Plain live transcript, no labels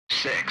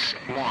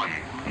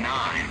619.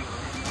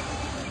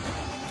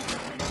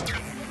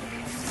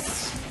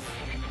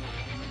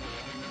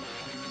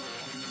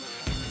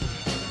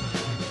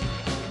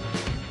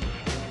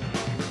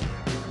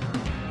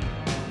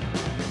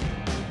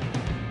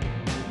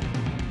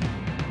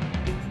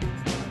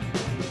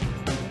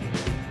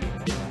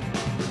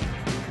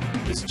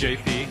 This is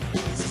JP.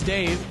 This is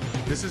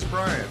Dave. This is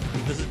Brian.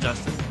 This is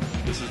Justin.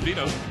 This is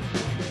Vito.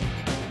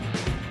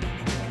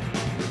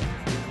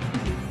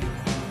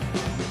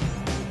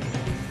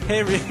 Hey,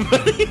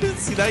 everybody.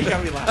 See, now you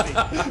got me laughing.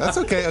 That's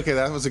okay. Okay,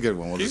 that was a good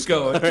one. We'll Keep just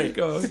going. All right. Keep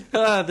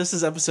going. This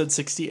is episode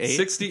 68.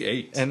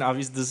 68. And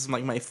obviously, this is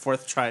like my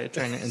fourth trying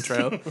to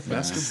intro.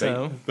 Masturbate.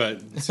 So,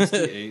 But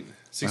 68.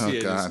 68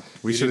 Oh, God.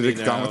 is, We you should did have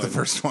me gone now, with the and-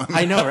 first one.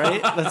 I know,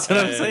 right? That's what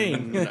I'm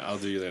saying. and I'll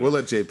do you later. We'll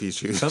let JP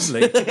choose. Come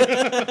late.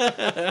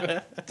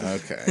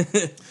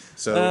 Okay.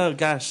 So, Oh,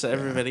 gosh,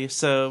 everybody.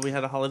 So, we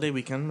had a holiday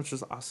weekend, which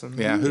was awesome.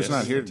 yeah, who's Yes,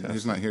 not here? fantastic.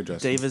 Who's not here,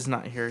 Justin? Dave is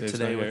not here Dave's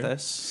today not with here.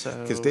 us.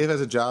 So Because Dave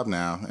has a job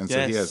now, and so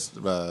he Yes. has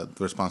the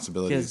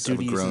responsibilities of a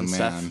duties grown and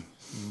stuff.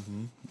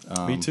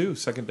 man. Me too.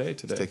 Second day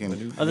today. taking- My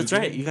new- Oh, that's new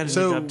right. job. You got a new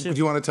So, job, too. do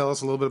you want to tell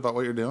us a little bit about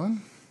what you're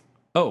doing?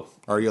 Oh.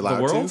 Are you allowed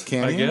The world? to?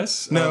 Can I you?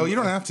 guess. No, you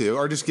don't have to.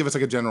 Or just give us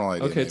like a general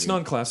idea. Okay, it's maybe.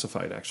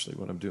 non-classified, actually,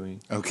 what I'm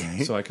doing.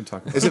 Okay. So I can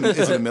talk about Is it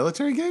a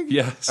military gig?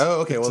 Yes.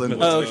 Oh, okay. Well, then.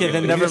 Oh, okay,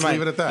 then we never just mind.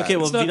 Leave it at that. Okay,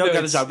 well, It's not- Vito no, got a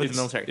it's- job with the it's-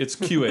 military. It's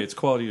QA. It's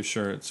quality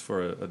assurance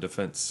for a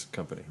defense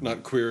company.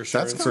 Not queer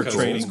assurance. That's For cool.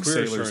 training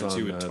Queer sailors assurance, on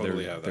you would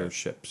totally their, have their that.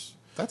 ships.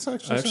 That's I'm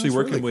actually actually sounds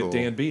working really with cool.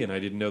 Dan B, and I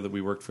didn't know that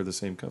we worked for the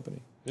same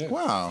company. Yeah.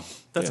 Wow.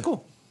 That's Yeah.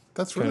 cool.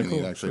 That's really Kinda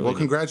neat, cool. actually. Really Well, neat.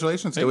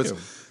 congratulations. Thank you.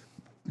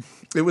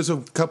 It was a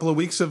couple of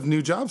weeks of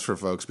new jobs for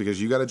folks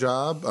because you got a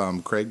job,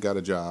 Craig got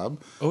a job,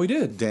 Oh, we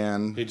did.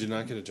 Dan, He did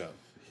not get a job.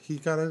 he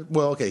got a,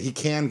 well, okay, he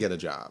can get a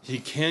job. He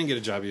can get a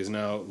job. He is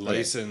now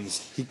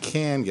licensed He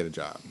can get a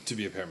job. to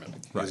be a paramedic.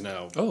 Right. He's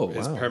now Oh,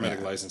 his wow. paramedic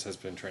Yeah. license has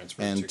been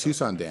transferred And to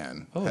Tucson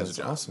Dan Oh, has that's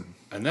a job. awesome.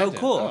 And that Oh, did-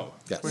 cool. Oh,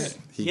 Yes.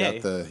 He Yay.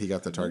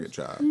 got the target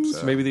job.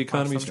 So. Maybe the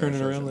economy's Awesome.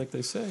 turning around like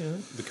they say, huh?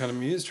 the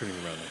economy is turning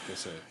around, like they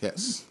say.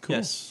 Yes.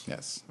 Yes.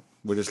 Yes.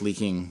 We're just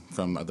leaking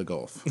from the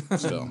Gulf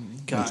still.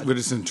 God. We're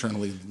just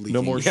internally leaking.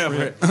 No more Yeah,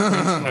 shrimp.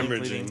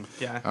 Hemorrhaging.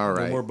 Yeah. All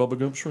No right. more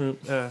bubblegum shrimp.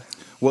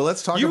 Well,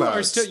 let's talk You about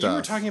are still. stuff. You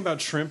were talking about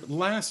shrimp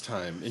last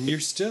time, and you're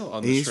still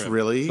on the He's shrimp.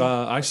 really...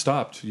 I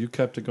stopped. You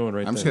kept it going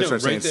right I'm just there. gonna No,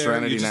 start right saying there.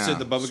 Serenity You just now.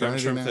 did the bubblegum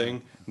Serenity shrimp now.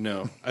 thing.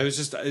 No, I was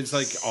just. It's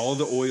like all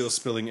the oil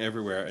spilling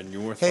everywhere, and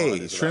your thought Hey,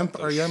 is shrimp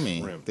about are the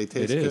yummy. shrimp. They It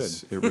taste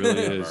is. good. It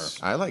really is.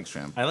 I like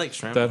shrimp. I like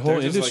shrimp. That whole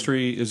They're just like-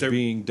 industry is they're-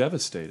 being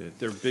devastated.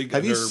 They're big.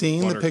 Have you they're seen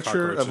the water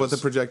picture of what the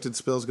cockroaches. projected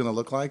spill is going to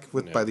look like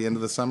by the end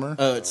of the summer?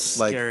 Oh, it's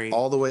like scary.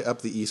 all the way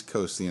up the east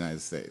coast of the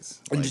United States.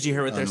 And Like, did you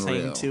hear what they're unreal.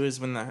 saying too? Is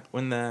when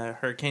the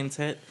hurricanes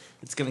hit,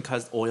 it's going to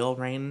cause oil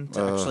rain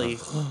to actually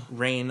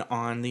rain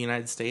on the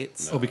United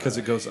States. Oh, because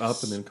it goes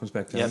up and then it comes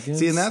back down Yep. again?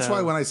 See, and that's So-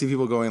 why when I see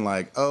people going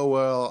like, "Oh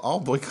well, I'll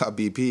boycott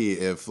BP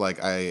if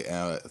like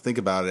I think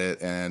about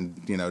it and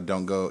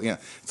don't go,"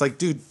 it's like,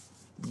 dude,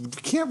 you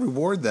can't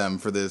reward them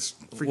for this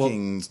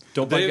freaking.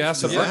 Don't buy They've-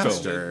 gas at yeah, Arco.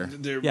 disaster.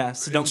 Yeah,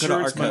 so don't go to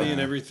insurance Arco. money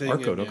and everything.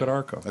 Arco, and, don't go to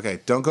Arco.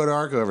 Okay, don't go to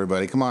Arco,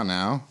 everybody. Come on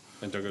now,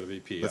 And don't go to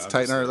VP. let's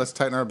obviously.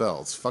 tighten our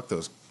belts. Fuck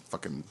those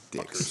fucking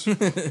dicks.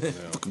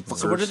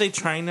 So what are they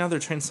trying now? They're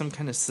trying some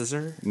kind of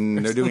scissor.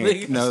 They're doing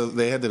it. No,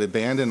 they had to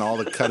abandon all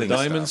the cutting.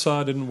 Diamond stuff.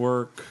 saw didn't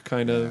work,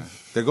 kind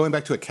of. They're going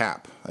back to a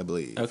cap, I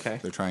believe. Okay.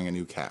 They're trying a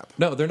new cap.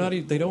 No, they're not.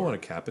 They don't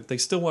want to cap it. They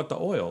still want the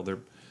oil. They're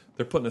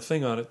putting a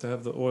thing on it to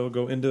have the oil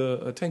go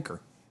into a tanker.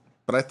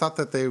 But I thought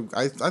that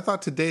I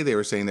thought today they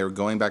were saying they were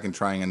going back and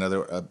trying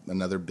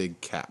another big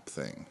cap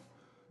thing.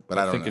 But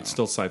I don't think know. it's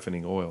still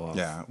siphoning oil off.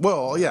 Yeah.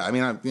 Well, yeah. I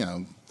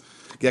mean,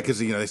 because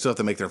they still have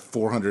to make their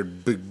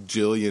 $400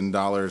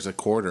 bajillion a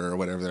quarter or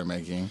whatever they're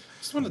making. I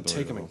just want to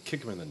take him and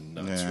kick him in the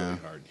nuts Yeah. really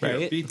hard. Here,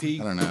 Right?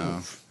 BP. I don't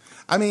know.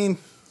 I mean,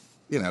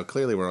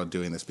 clearly we're all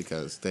doing this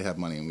because they have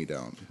money and we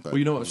don't. But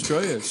Well,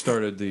 Australia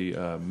started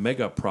the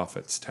mega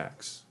profits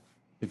tax.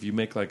 If you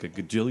make like a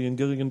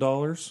gajillion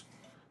dollars,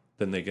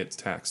 then they get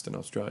taxed in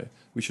Australia.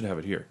 We should have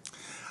it here.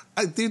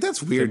 Dude,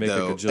 that's weird make a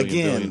though. gajillion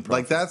billion Again, like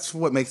profit. that's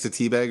what makes the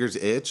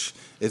teabaggers itch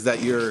is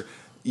that you're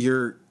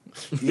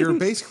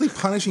basically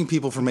punishing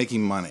people for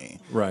making money.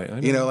 Right, I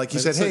know. Like you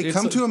It's said, a- hey, it's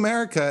come a- to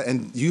America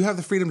and you have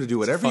the freedom to do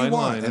whatever you fine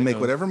want line, and I make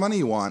know. whatever money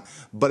you want.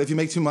 But if you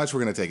make too much,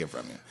 we're going to take it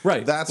from you.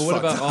 Right. That's but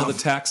what fucked about all up. the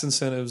tax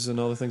incentives and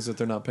all the things that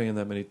they're not paying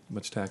that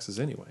much taxes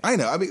anyway? I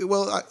know. I mean,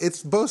 well,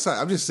 it's both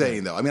sides. I'm just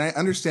saying, though. I mean, I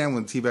understand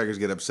when teabaggers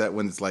get upset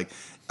when it's like,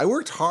 I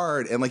worked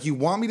hard and like you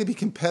want me to be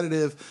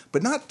competitive,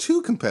 but not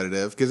too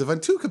competitive. Because if I'm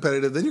too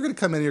competitive, then you're going to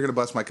come in and you're going to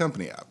bust my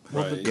company up.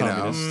 Well, Right. the You know?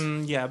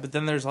 communists. Yeah, but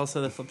then there's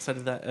also the flip side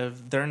of that.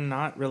 Of they're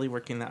not really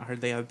working that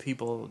hard. They have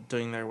people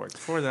doing their work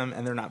for them,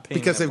 and they're not paying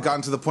Because them they've well.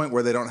 gotten to the point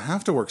where they don't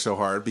have to work so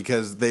hard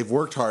because they've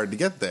worked hard to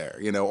get there,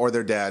 or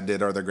their dad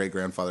did, or their great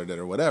grandfather did,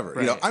 or whatever.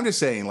 Right. I'm just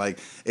saying, like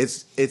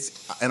it's,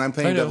 and I'm I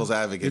playing know. devil's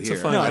advocate It's a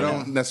here. fine I line.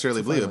 don't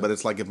necessarily It's a believe fine it, but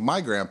it's like if my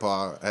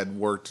grandpa had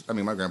worked. I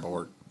mean, my grandpa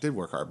worked did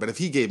work hard. But if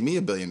he gave me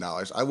 $1 billion,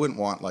 I wouldn't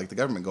want like the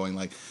government going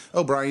like,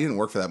 "Oh, Brian, you didn't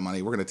work for that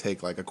money. We're going to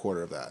take like a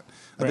quarter of that."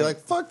 I'd be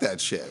like, "Fuck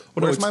that shit.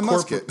 Well, Where's no, my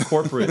musket?"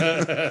 Corporate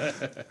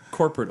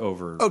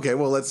over. Okay,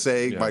 well, let's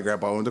say my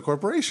grandpa owned a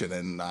corporation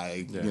and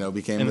I,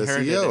 became the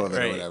Inherited CEO of it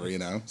right. or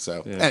whatever,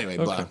 So Yeah. anyway,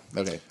 blah.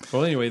 Okay,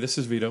 Well, anyway, this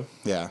is Vito.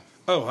 yeah.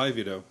 Oh, hi,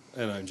 Vito.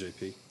 And I'm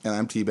JP. And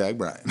I'm Teabag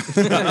Brian.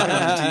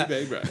 I'm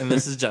T-Bag Brian. And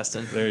this is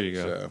Justin. There you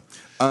go.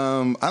 So,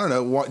 I don't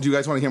know. Do you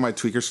guys want to hear my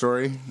tweaker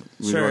story?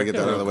 We Sure. want to get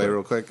that Yeah, out of the way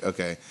real quick.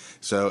 Okay.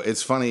 So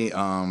it's funny.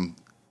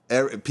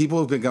 People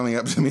have been coming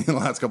up to me in the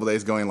last couple of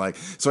days, going like,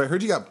 "So I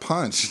heard you got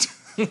punched."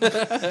 And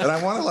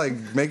I want to like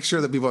make sure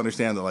that people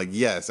understand that, like,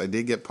 yes, I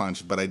did get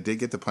punched, but I did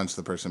get to punch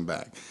the person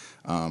back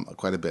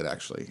quite a bit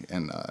actually,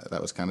 and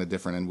that was kind of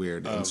different and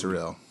weird and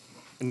surreal.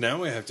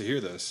 Now I have to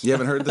hear this. You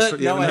haven't heard the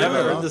story? No, I haven't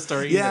that? heard the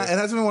story Yeah, either. it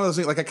hasn't been one of those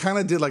things. Like, I kind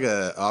of did like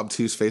a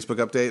obtuse Facebook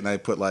update, and I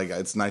put like,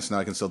 "It's nice to know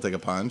I can still take a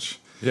punch."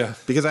 Yeah.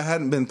 Because I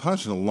hadn't been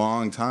punched in a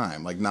long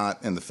time, like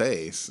not in the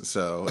face.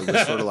 So it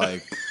was sort of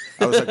like,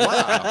 I was like,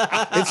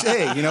 wow.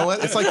 Hey, you know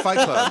what? It's like Fight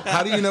Club.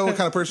 How do you know what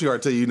kind of person you are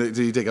till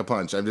you take a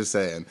punch? I'm just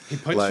saying. He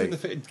punched you in the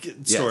face.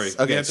 Yes. Story.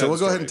 Okay, so we'll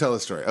go ahead and tell the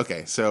story.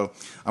 Okay, so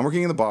I'm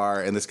working in the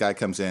bar, and this guy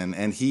comes in,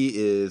 and he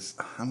is,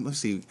 let's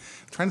see, I'm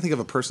trying to think of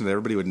a person that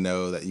everybody would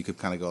know that you could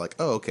kind of go like,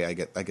 oh, okay, I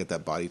get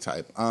that body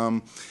type. I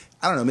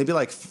don't know, maybe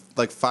like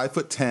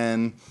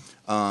 5'10",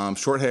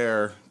 short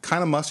hair,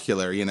 kind of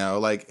muscular,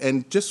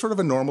 and just sort of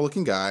a normal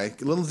looking guy,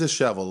 a little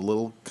disheveled, a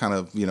little kind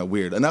of,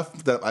 weird.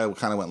 Enough that I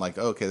kind of went like,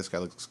 oh, okay, this guy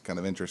looks kind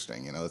of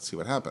interesting, let's see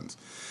what happens.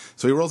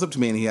 So he rolls up to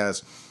me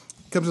and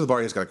comes to the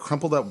bar, he's got a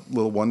crumpled up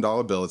little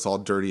 $1 bill, it's all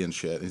dirty and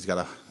shit. He's got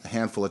a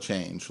handful of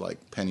change,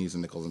 like pennies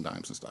and nickels and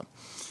dimes and stuff.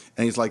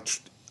 And he's like,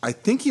 I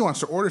think he wants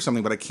to order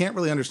something, but I can't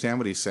really understand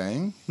what he's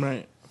saying.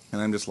 Right.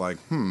 And I'm just like,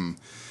 And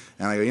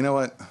I go, you know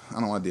what? I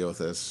don't want to deal with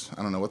this.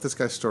 I don't know what this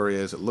guy's story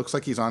is. It looks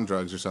like he's on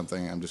drugs or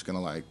something. I'm just going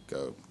to like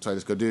go. So I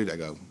just go, dude,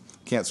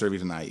 can't serve you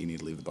tonight. You need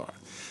to leave the bar.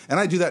 And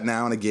I do that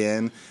now and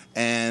again.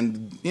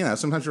 And,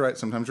 sometimes you're right,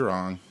 sometimes you're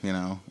wrong,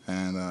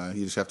 and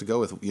you just have to go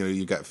with,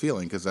 your gut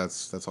feeling because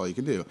that's all you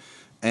can do.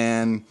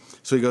 And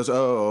so he goes,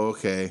 oh,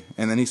 okay.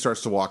 And then he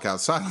starts to walk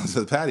outside onto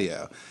the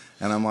patio.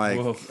 And I'm like,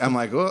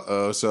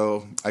 uh-oh.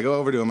 So I go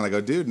over to him and I go,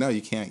 dude, no,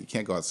 you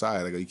can't go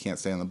outside. I go, you can't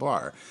stay in the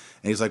bar.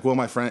 And he's like, well,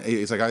 my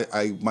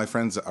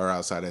friends are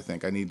outside, I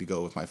think. I need to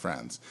go with my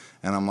friends.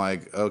 And I'm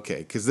like, okay,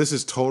 because this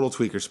is total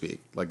tweaker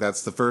speak. Like,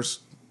 that's the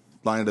first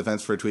line of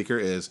defense for a tweaker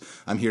is,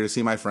 I'm here to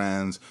see my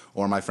friends,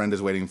 or my friend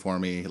is waiting for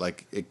me.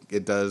 Like,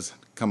 it does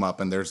come up,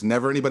 and there's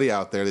never anybody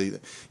out there.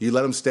 You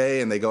let them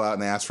stay, and they go out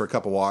and they ask for a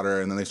cup of water,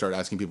 and then they start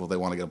asking people if they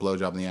want to get a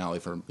blowjob in the alley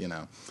for,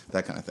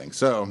 that kind of thing.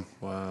 So,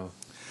 wow.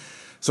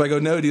 So I go,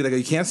 no, dude. I go,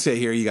 you can't stay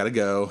here. You got to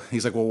go.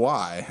 He's like, well,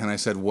 why? And I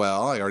said,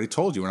 well, I already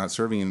told you we're not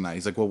serving you tonight.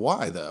 He's like, well,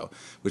 why, though?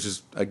 Which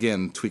is,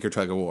 again, tweaker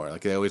tug of war.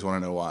 Like, they always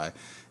want to know why.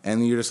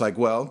 And you're just like,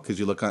 well, because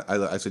you look,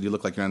 I said, you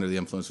look like you're under the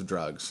influence of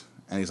drugs.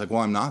 And he's like,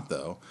 well, I'm not,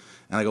 though.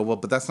 And I go, well,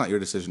 but that's not your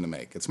decision to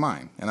make. It's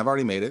mine. And I've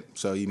already made it,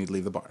 so you need to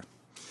leave the bar. And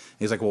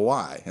he's like, well,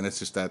 why? And it's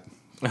just that.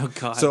 Oh,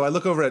 God. So I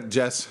look over at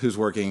Jess, who's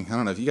working. I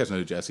don't know if you guys know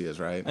who Jesse is,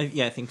 right?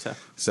 Yeah, I think so.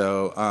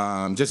 So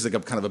Jess is like a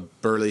kind of a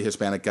burly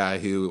Hispanic guy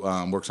who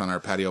works on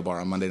our patio bar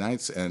on Monday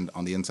nights and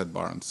on the inside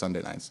bar on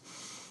Sunday nights.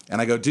 And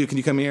I go, dude, can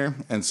you come here?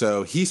 And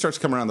so he starts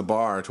coming around the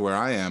bar to where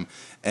I am.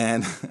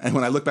 And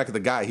when I look back at the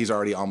guy, he's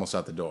already almost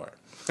out the door.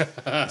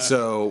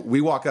 So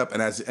we walk up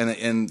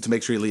and to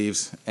make sure he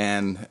leaves.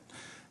 And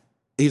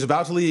he's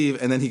about to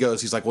leave, and then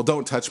he's like, well,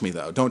 don't touch me,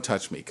 though. Don't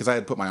touch me. Because I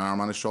had put my arm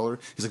on his shoulder.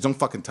 He's like, don't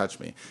fucking touch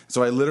me.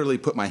 So I literally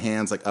put my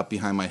hands, like, up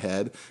behind my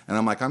head, and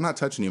I'm like, I'm not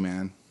touching you,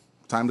 man.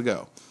 Time to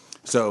go.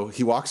 So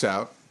he walks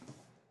out,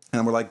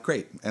 and we're like,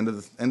 great, end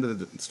of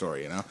the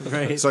story,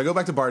 Right. So I go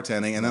back to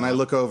bartending, and then I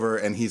look over,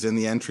 and he's in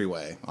the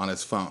entryway on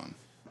his phone.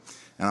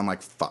 And I'm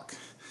like, fuck.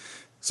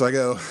 So I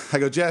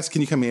go, Jess,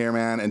 can you come here,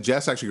 man? And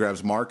Jess actually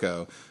grabs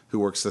Marco, who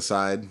works the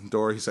side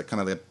door. He's like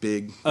kind of that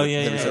big,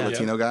 heavyset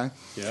Latino guy.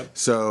 Yep.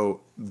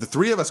 So the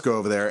three of us go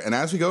over there, and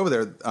as we go over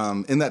there,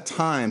 in that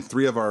time,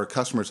 3 of our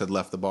customers had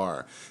left the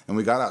bar. And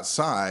we got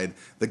outside,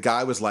 the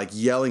guy was like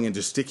yelling and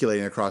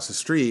gesticulating across the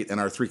street, and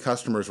our 3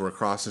 customers were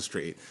across the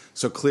street.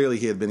 So clearly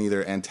he had been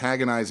either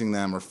antagonizing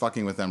them or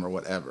fucking with them or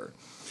whatever.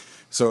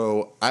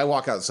 So I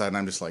walk outside, and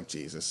I'm just like,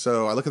 Jesus.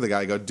 So I look at the guy,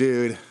 I go,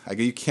 dude,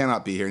 you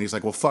cannot be here. And he's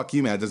like, well, fuck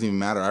you, man. It doesn't even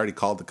matter. I already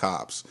called the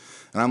cops.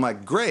 And I'm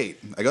like, great.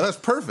 I go, that's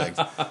perfect.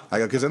 I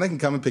go, because then they can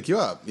come and pick you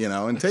up,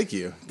 and take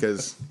you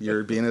because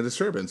you're being a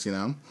disturbance,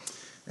 And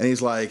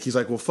he's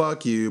like, well,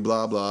 fuck you,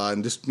 blah, blah,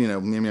 and just, meow,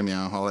 meow,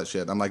 meow, all that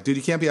shit. I'm like, dude,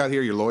 you can't be out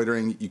here. You're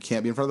loitering. You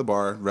can't be in front of the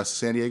bar. The rest of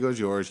San Diego is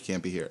yours. You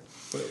can't be here.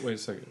 Wait a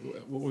second.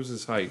 What was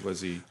his height?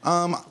 Was he?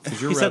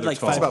 He said like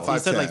tall. about 5'10". He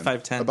said like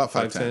 5'10". About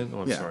 5'10". 5'10"?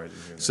 Oh, I'm Yeah. sorry. I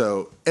didn't hear that.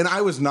 So, and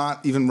I was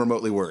not even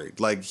remotely worried.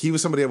 Like, he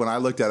was somebody, when I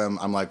looked at him,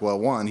 I'm like, well,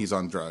 1, he's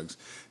on drugs.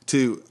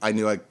 2, I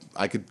knew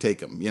I could take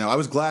him. I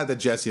was glad that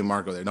Jesse and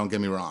Marco there. Don't get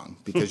me wrong,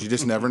 because you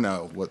just never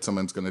know what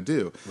someone's going to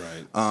do.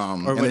 Right.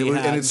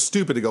 And it's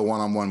stupid to go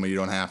one-on-one when you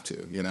don't have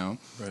to,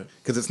 Right.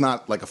 Because it's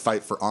not like a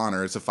fight for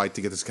honor. It's a fight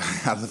to get this guy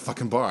out of the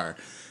fucking bar.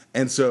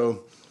 And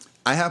so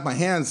I have my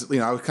hands,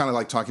 I was kind of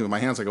like talking with my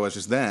hands like I was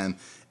just then,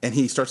 and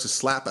he starts to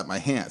slap at my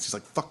hands. He's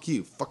like, fuck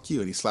you,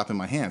 and he's slapping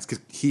my hands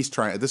because he's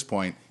trying, at this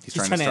point, he's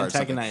trying to start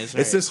antagonize, something.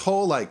 right. It's this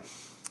whole like,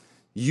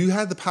 you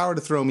had the power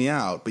to throw me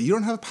out, but you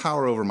don't have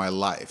power over my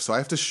life, so I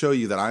have to show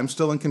you that I'm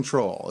still in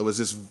control. It was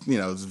this,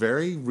 it's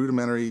very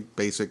rudimentary,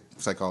 basic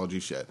psychology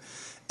shit.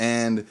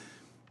 And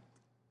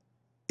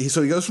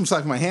so he goes from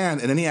slapping my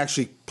hand, and then he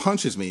actually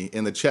punches me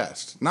in the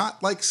chest.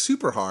 Not like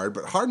super hard,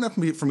 but hard enough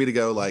for me to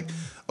go like,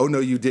 oh no,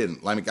 you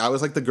didn't. Like I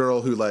was like the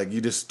girl who like,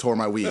 you just tore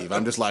my weave.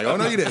 I'm just like, oh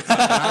no, you didn't.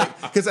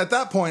 Because at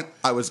that point,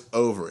 I was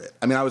over it.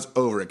 I was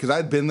over it because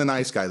I'd been the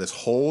nice guy this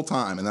whole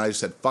time, and then I just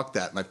said fuck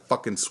that, and I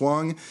fucking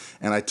swung,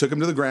 and I took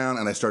him to the ground,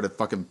 and I started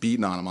fucking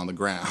beating on him on the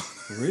ground.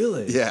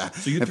 Really? Yeah.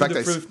 So you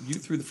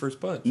threw the first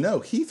punch?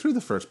 No, he threw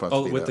the first punch.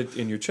 Oh,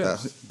 in your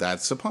chest.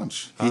 That's a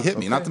punch. He hit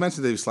me. Not to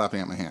mention that he was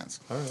slapping at my hands.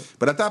 All right.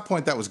 But at that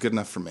point, that was good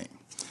enough for me.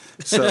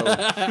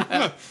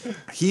 So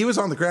he was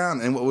on the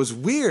ground, and what was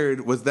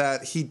weird was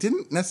that he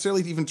didn't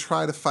necessarily even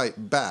try to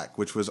fight back,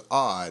 which was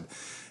odd.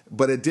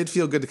 But it did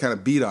feel good to kind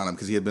of beat on him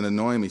because he had been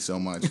annoying me so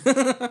much.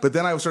 But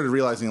then I started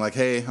realizing, like,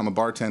 hey, I'm a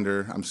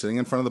bartender. I'm sitting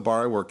in front of the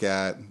bar I work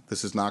at.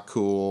 This is not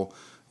cool.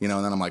 And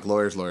then I'm like,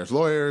 lawyers.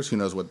 Who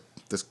knows what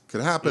this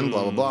could happen,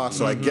 blah, blah, blah.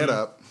 So I get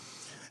up,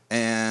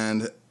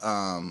 and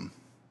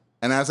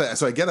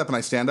so I get up and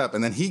I stand up,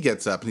 and then he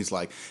gets up and he's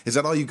like, is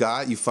that all you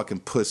got, you fucking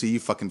pussy, you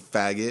fucking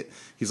faggot?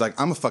 He's like,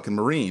 I'm a fucking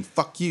Marine.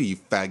 Fuck you, you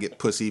faggot,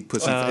 pussy.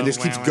 And just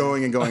keeps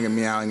going and going and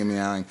meowing and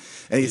meowing.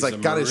 And he's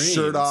like, got his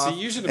shirt off.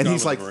 And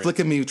he's like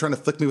flicking me, trying to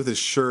flick me with his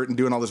shirt and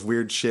doing all this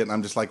weird shit. And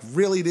I'm just like,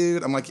 really,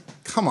 dude? I'm like,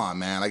 come on,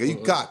 man. I go, you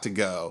got to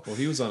go. Well,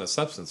 he was on a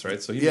substance,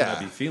 right? So he may not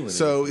be feeling it.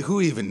 So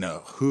who even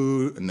knows?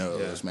 Who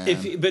knows, man?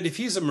 But if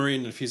he's a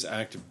Marine and if he's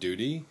active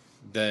duty,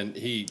 then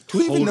he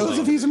Who even knows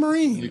if he's a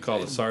Marine? You call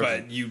the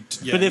sergeant.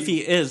 But if he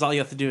is, all you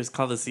have to do is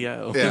call the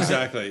CO. Yeah.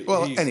 Exactly.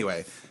 Well,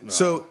 anyway,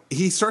 so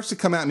he starts to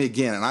come at me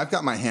again, and I've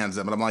got my hands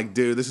up, and I'm like,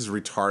 dude, this is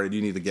retarded.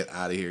 You need to get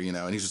out of here,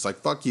 And he's just like,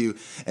 fuck you.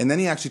 And then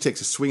he actually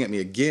takes a swing at me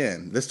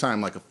again, this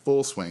time like a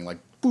full swing, like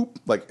boop,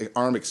 like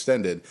arm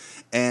extended.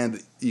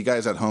 And you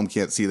guys at home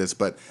can't see this,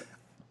 but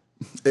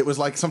it was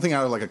like something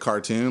out of like a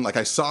cartoon. Like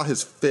I saw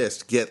his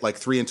fist get like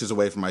 3 inches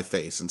away from my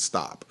face and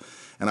stop.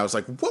 And I was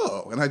like,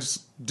 whoa. And I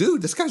just,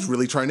 dude, this guy's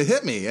really trying to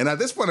hit me. And at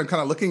this point, I'm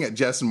kind of looking at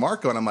Jess and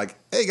Marco, and I'm like,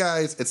 hey,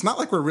 guys, it's not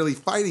like we're really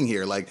fighting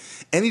here. Like,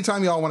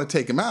 anytime y'all want to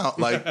take him out,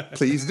 like,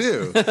 please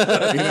do.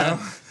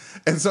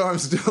 And so I'm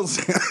still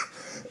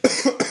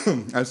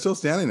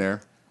standing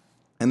there.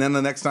 And then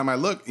the next time I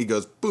look, he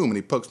goes, boom, and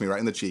he pokes me right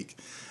in the cheek.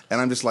 And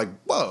I'm just like,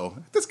 whoa,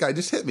 this guy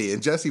just hit me.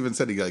 And Jess even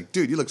said,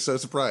 dude, you look so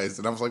surprised.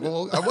 And I was like,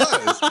 well, I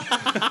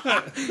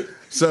was.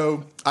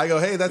 So I go,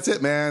 hey, that's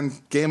it, man.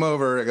 Game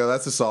over. I go,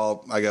 that's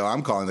assault. I go,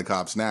 I'm calling the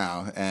cops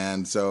now.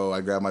 And so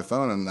I grabbed my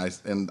phone,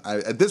 and I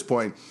at this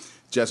point,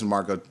 Jess and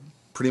Marco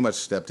pretty much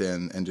stepped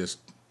in and just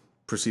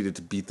proceeded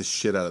to beat the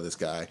shit out of this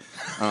guy.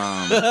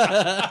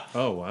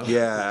 Oh, wow.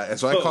 Yeah. And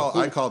so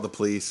I called the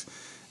police.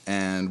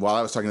 And while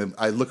I was talking,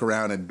 I look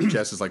around, and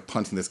Jess is like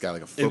punching this guy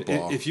like a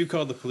football. If you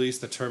call the police,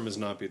 the term is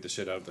not beat the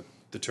shit out of them.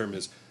 The term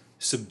is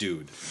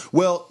subdued.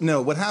 Well,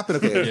 no, what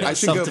happened? Okay, I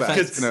should go back.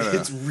 No.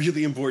 It's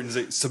really important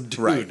to say subdued.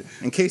 Right.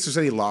 In case there's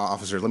any law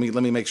officer, let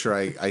me make sure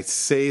I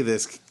say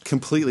this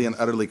completely and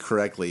utterly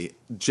correctly.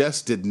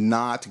 Jess did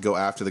not go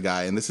after the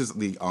guy, and this is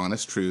the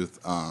honest truth.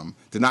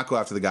 Did not go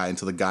after the guy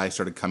until the guy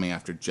started coming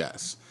after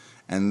Jess.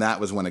 And that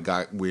was when it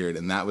got weird,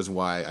 and that was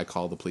why I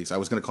called the police. I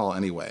was going to call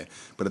anyway,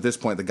 but at this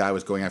point, the guy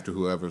was going after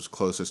whoever was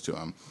closest to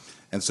him.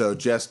 And so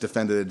Jess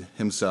defended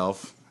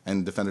himself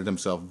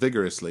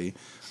vigorously,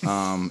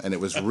 and it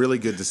was really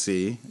good to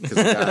see, because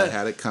the guy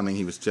had it coming.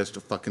 He was just a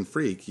fucking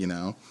freak,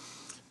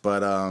 But,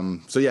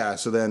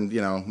 so then,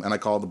 and I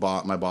called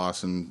my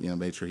boss and,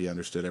 made sure he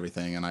understood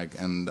everything,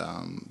 and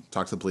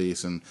talked to the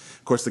police. And,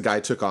 of course, the guy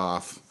took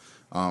off,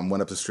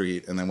 went up the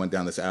street, and then went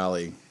down this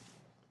alley.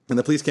 And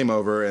the police came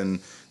over,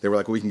 and they were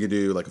like, we can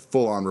do like a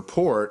full-on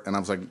report. And I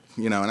was like,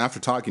 and after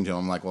talking to him,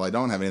 I'm like, well, I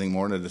don't have anything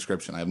more in the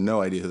description. I have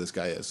no idea who this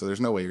guy is. So there's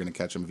no way you're going to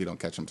catch him if you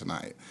don't catch him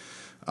tonight.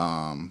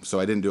 So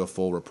I didn't do a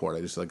full report. I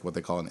just like what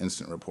they call an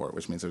instant report,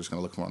 which means they're just going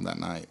to look for him that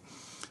night.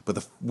 But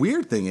the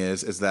weird thing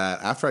is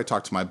that after I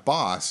talked to my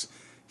boss,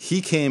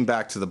 he came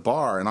back to the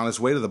bar, and on his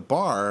way to the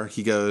bar,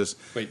 he goes...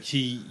 Wait,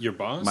 your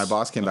boss? My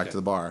boss came back to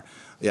the bar.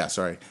 Yeah,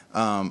 sorry.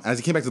 As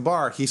he came back to the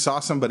bar, he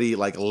saw somebody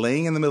like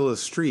laying in the middle of the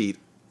street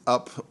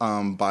up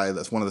by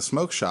one of the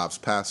smoke shops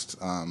past,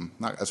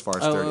 not as far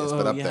as 30th,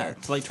 but up there.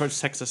 It's like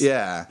towards Texas.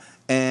 Yeah.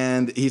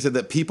 And he said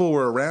that people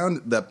were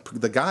around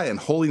the guy and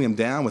holding him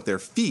down with their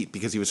feet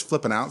because he was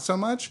flipping out so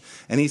much.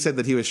 And he said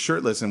that he was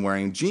shirtless and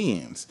wearing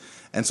jeans.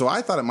 And so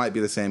I thought it might be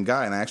the same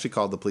guy, and I actually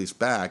called the police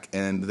back,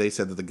 and they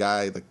said that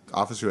the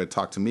officer who had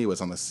talked to me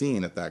was on the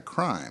scene at that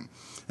crime.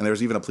 And there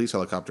was even a police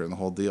helicopter in the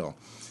whole deal.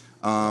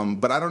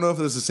 But I don't know if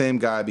it was the same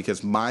guy,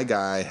 because my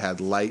guy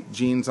had light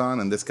jeans on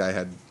and this guy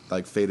had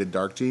like faded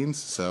dark jeans.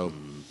 So,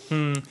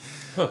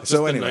 Just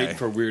so the anyway, night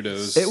for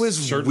weirdos. it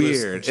was shirtless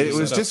weird. It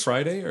was that just a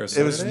Friday or a It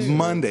Saturday? was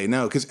Monday.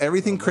 No, because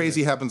everything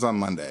crazy happens on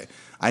Monday.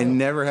 I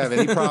never have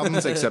any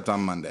problems except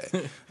on Monday.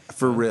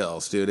 For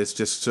reals, dude. It's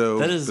just so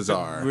That is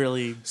bizarre.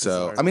 really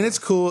so. bizarre. I mean, it's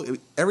cool.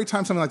 Every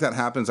time something like that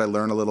happens, I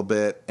learn a little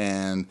bit.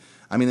 And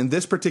I mean, in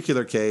this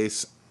particular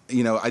case,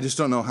 you know, I just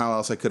don't know how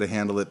else I could have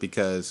handled it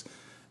because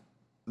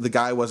the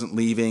guy wasn't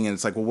leaving, and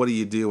it's like, well, what do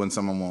you do when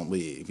someone won't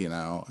leave? You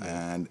know,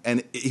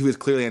 and he was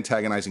clearly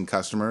antagonizing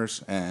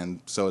customers,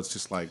 and so it's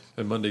just like.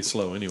 And Monday's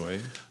slow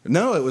anyway.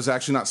 No, it was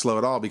actually not slow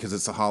at all because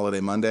it's a holiday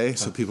Monday,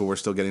 so people were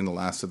still getting the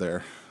last of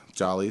their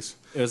jollies.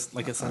 It was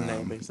like a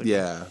Sunday, basically.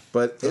 Yeah,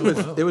 but it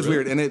was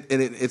weird, and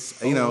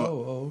it's you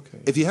know, okay.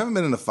 if you haven't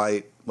been in a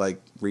fight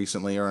like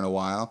recently or in a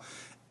while,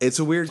 it's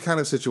a weird kind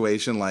of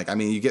situation. Like, I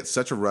mean, you get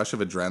such a rush of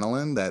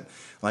adrenaline that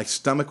like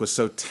stomach was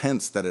so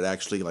tense that it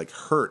actually like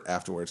hurt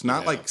afterwards.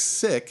 Not like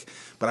sick,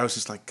 but I was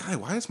just like, God,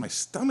 why does my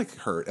stomach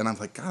hurt? And I'm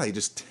like, God, I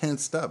just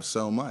tensed up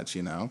so much,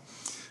 you know.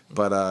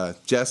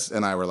 But Jess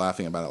and I were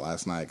laughing about it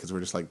last night because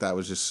we're just like, that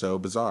was just so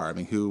bizarre. I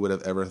mean, who would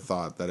have ever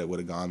thought that it would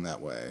have gone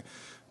that way?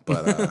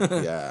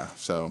 But yeah,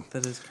 so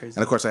That is crazy.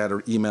 and of course I had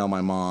to email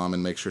my mom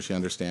and make sure she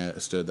understood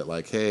that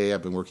like, hey,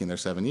 I've been working there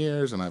 7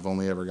 years and I've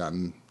only ever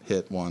gotten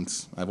hit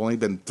once. I've only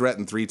been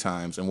threatened 3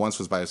 times, and once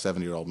was by a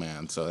 70-year-old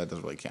man, so that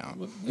doesn't really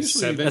count. A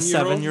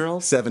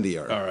 7-year-old?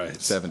 70-year-old. All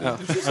right. 70. Oh.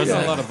 There's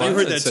a lot of I've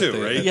heard violence that at too,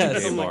 the- right? at the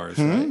Yes. Gay bars,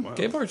 right?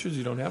 Gay bars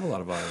usually don't have a lot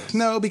of violence.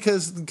 No,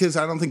 because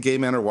I don't think gay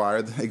men are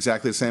wired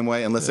exactly the same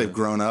way unless they've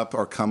grown up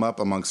or come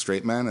up amongst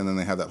straight men, and then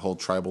they have that whole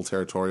tribal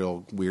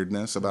territorial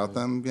weirdness about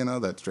them, you know,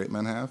 that straight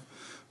men have.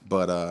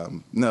 But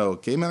no,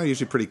 gay men are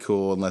usually pretty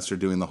cool unless they're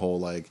doing the whole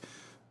like,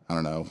 I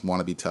don't know,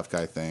 wannabe tough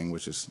guy thing,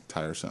 which is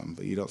tiresome.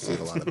 But you don't see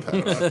it a lot of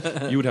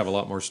pedo. You would have a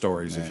lot more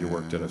stories if you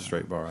worked at a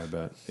straight bar, I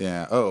bet.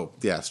 Yeah. Oh,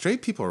 yeah.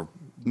 Straight people are,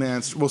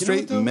 man. Well,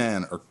 straight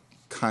men are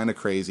kind of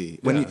crazy.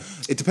 When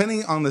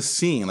depending on the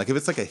scene, like if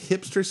it's like a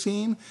hipster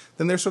scene,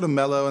 then they're sort of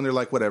mellow and they're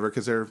like whatever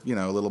because they're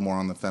a little more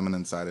on the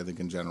feminine side, I think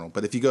in general.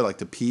 But if you go like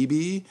to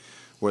PB,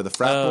 where the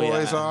frat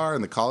boys are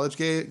and the college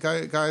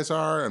guys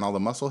are and all the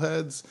muscle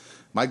heads.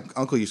 My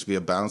uncle used to be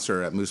a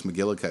bouncer at Moose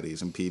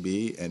McGillicuddy's in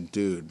PB, and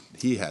dude,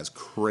 he has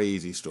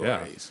crazy stories.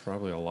 Yeah,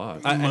 probably a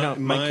lot. I know.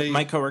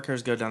 My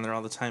coworkers go down there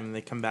all the time, and they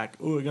come back.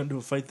 Oh, I got into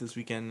a fight this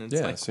weekend. And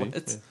it's like, see?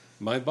 what? Yeah.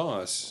 My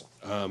boss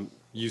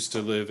used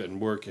to live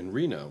and work in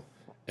Reno,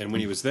 and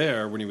when he was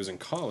there, when he was in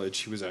college,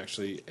 he was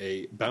actually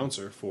a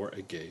bouncer for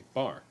a gay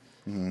bar.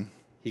 Mm-hmm.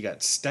 He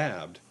got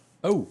stabbed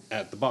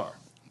at the bar.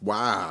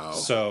 Wow.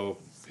 So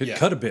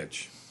Cut a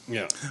bitch.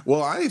 Yeah.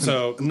 Well,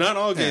 So not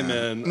all gay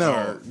men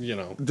are,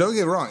 Don't get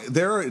me wrong.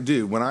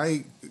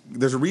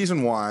 There's a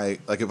reason why,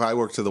 like, if I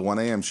work to the 1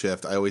 a.m.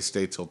 shift, I always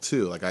stay till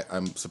 2, like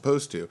I'm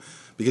supposed to,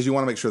 because you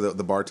want to make sure that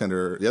the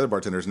other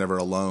bartender is never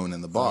alone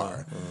in the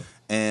bar.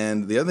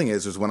 And the other thing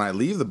is when I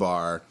leave the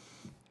bar,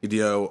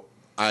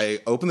 I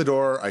open the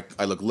door,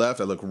 I look left,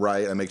 I look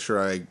right, I make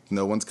sure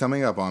no one's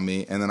coming up on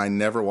me, and then I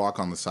never walk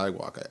on the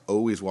sidewalk. I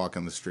always walk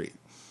on the street.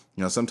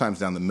 Sometimes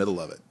down the middle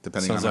of it,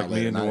 depending Sounds on how like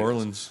late me in at New night it is.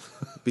 Orleans.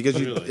 Because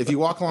if you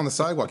walk along the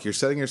sidewalk, you're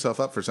setting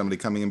yourself up for somebody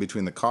coming in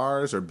between the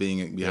cars or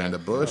being behind a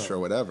bush or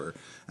whatever.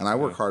 And I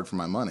work hard for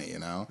my money,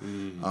 and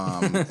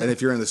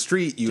if you're in the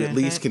street, you at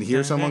least can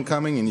hear someone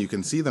coming and you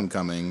can see them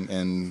coming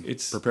and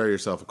prepare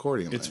yourself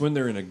accordingly. It's when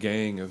they're in a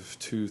gang of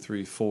 2,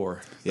 3,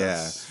 4.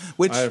 Yeah.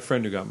 I had a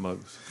friend who got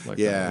mugged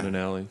in an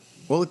alley.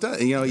 Well, it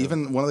does.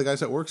 Even one of the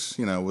guys that works,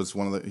 was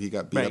one of he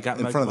got beat up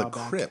in front of the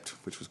crypt,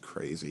 which was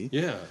crazy.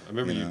 Yeah, I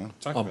remember you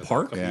talking about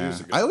Park? that a couple years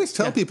ago. I always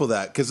tell people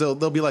that because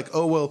they'll be like,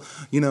 oh, well,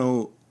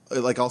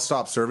 like I'll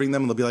stop serving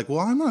them and they'll be like, well,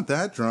 I'm not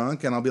that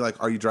drunk. And I'll be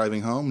like, are you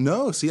driving home?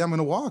 No, see, I'm going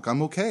to walk.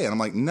 I'm okay. And I'm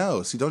like,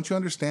 no, see, don't you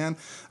understand?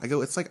 I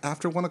go, it's like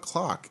after 1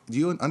 o'clock. Do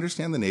you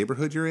understand the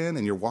neighborhood you're in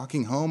and you're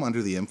walking home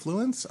under the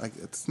influence?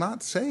 It's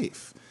not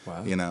safe.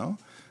 Wow.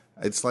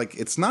 It's like,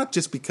 it's not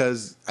just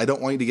because I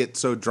don't want you to get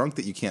so drunk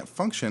that you can't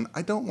function.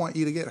 I don't want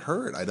you to get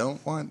hurt. I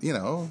don't want,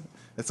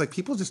 it's like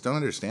people just don't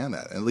understand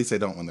that. At least they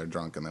don't when they're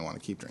drunk and they want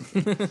to keep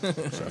drinking.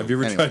 Have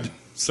you ever tried to,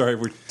 sorry,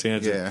 we're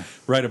tangent,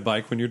 ride a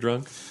bike when you're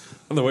drunk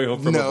on the way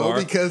home from a bar? No,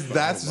 because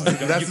that's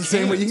the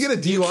same way. You can get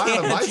a DUI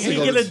on a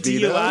bicycle. You get a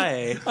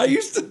DUI. I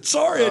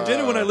did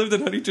it when I lived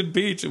in Huntington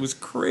Beach. It was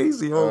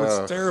crazy. Oh, it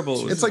was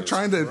terrible. It's like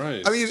trying to,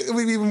 Christ. I mean, it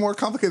would be even more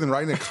complicated than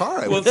riding a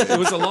car. Well, it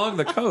was along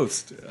the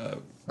coast.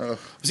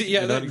 See,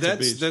 yeah, in Huntington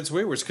Beach. that's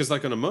way worse because,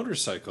 like, on a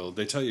motorcycle,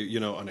 they tell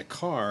you, on a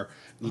car,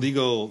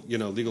 legal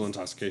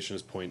intoxication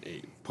is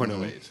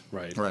 0.08,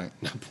 right? Right.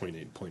 Not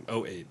 0.8,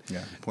 0.08.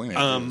 Yeah,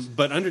 0.8.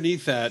 But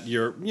underneath that,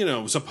 you're,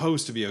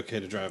 supposed to be okay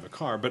to drive a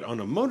car, but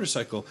on a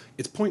motorcycle,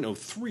 it's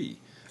 0.03.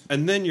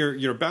 and then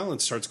your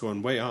balance starts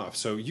going way off.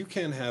 So you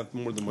can't have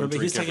more than one But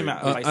drink. he's talking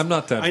about a bicycle. I'm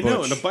not that. I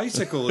know, butch. and a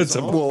bicycle is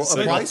a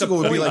bicycle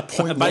would be like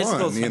point A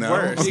bicycle's one, you know?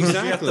 worse.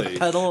 Exactly. You have to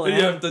pedal You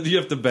and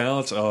have to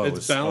balance. Oh,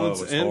 It's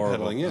balance and horrible.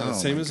 pedaling. Yeah, Oh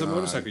same my as a God.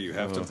 motorcycle. You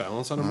have to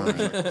balance on a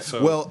motorcycle.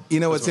 So Well, you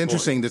know that's what's my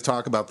interesting to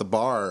talk about the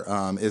bar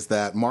is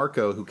that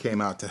Marco, who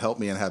came out to help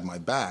me and had my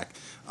back,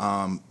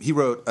 he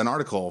wrote an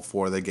article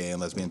for the Gay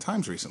and Lesbian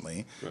Times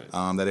recently.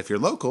 Right. That if you're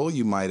local,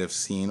 you might have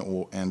seen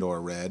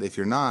or read. If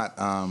you're not,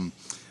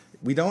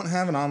 we don't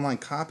have an online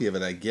copy of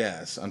it, I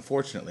guess.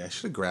 Unfortunately, I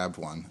should have grabbed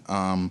one.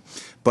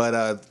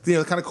 But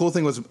the kind of cool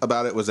thing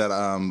about it was that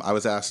I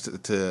was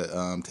asked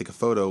to take a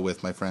photo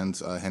with my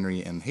friends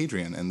Henry and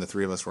Hadrian, and the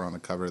three of us were on the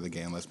cover of the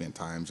Gay and Lesbian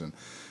Times and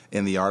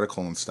in the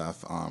article and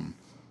stuff.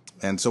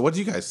 And so, what do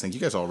you guys think? You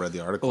guys all read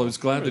the article? Well, I was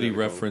glad that he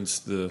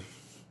referenced the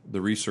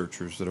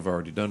researchers that have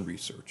already done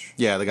research.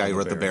 Yeah, the guy who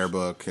wrote the bears. Bear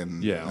book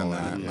and all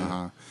that. that. Yeah.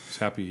 I was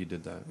happy he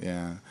did that.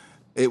 Yeah.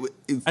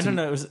 I don't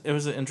know. It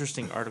was an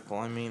interesting article.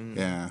 I mean,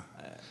 Yeah.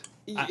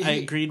 I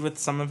agreed with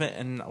some of it,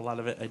 and a lot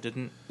of it I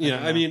didn't.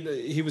 I mean,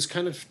 he was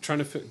kind of trying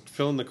to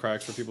fill in the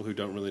cracks for people who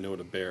don't really know what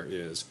a bear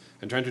is,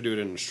 and trying to do it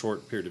in a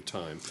short period of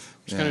time, which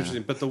is kind of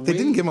interesting. But They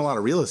didn't give him a lot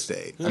of real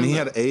estate. I mean, he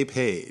had a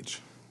page.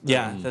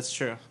 Yeah, that's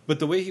true. But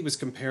the way he was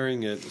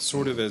comparing it,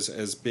 sort of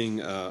as being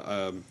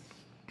a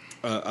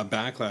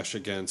backlash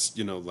against,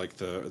 like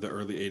the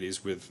early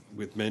 '80s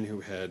with men who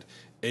had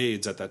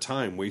AIDS at that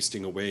time,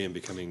 wasting away and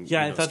becoming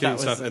I thought skinny that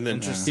was stuff. And then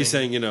interesting. he's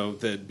saying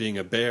that being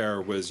a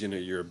bear was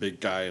you're a big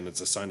guy and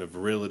it's a sign of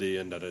virility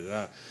and da da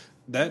da.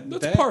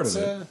 That's part of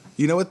it.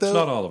 You know what, though? It's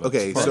not all of it.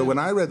 Okay, It's part so of it. when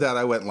I read that,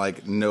 I went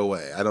like, no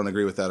way. I don't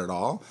agree with that at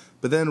all.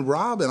 But then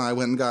Rob and I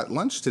went and got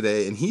lunch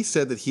today, and he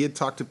said that he had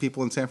talked to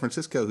people in San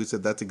Francisco who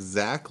said that's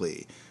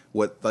exactly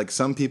what, like,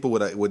 some people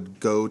would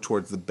go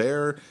towards the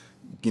bear,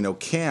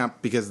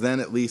 camp, because then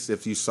at least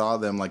if you saw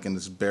them like in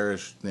this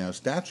bearish,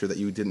 stature, that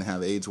you didn't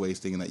have AIDS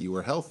wasting and that you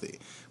were healthy.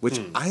 Which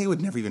I would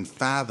never even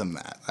fathom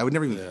that. I would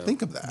never even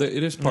think of that.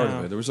 It is part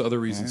of it. There was other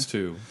reasons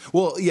too.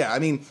 Well, yeah, I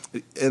mean,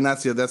 and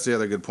that's the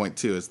other good point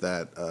too, is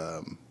that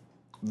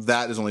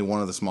that is only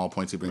one of the small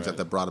points he brings up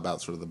that brought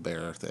about sort of the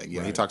bear thing.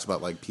 He talks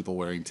about like people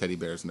wearing teddy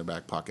bears in their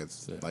back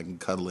pockets, like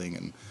cuddling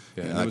and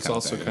And that it was kind of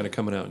also thing. kind of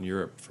coming out in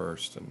Europe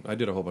first, and I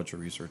did a whole bunch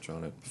of research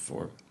on it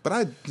before.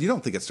 But you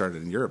don't think it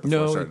started in Europe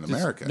before it started in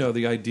America? No,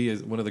 the idea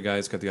is one of the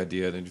guys got the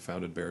idea, and then he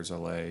founded Bears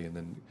LA, and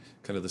then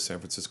kind of the San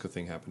Francisco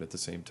thing happened at the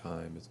same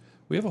time.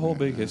 We have a whole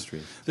big history.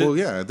 Well,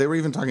 yeah, they were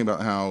even talking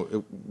about how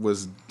it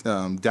was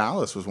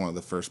Dallas was one of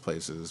the first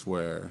places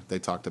where they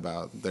talked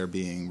about there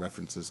being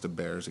references to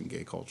bears in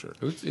gay culture.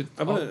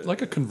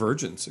 Like a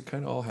convergence. It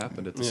kind of all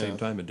happened at the same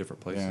time in different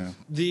places.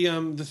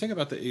 Yeah. The thing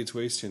about the AIDS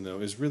wasting, though,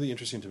 is really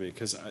interesting to me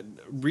because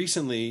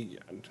recently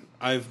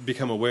I've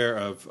become aware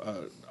of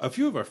a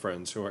few of our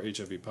friends who are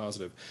HIV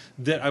positive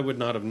that I would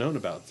not have known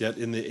about. Yet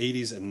in the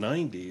 80s and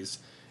 90s,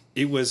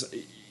 it was...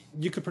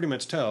 You could pretty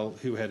much tell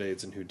who had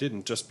AIDS and who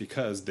didn't just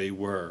because they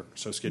were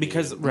so skinny.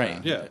 Because, and, right.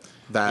 Yeah.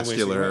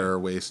 Vascular,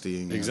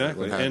 wasting.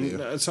 Exactly. What have And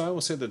you. So I will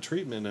say the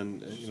treatment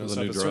and the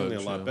stuff new is certainly a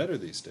drugs, lot better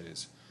these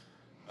days.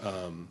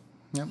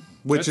 Yeah.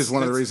 Which is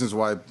one of the that's- reasons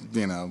why,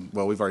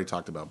 well, we've already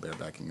talked about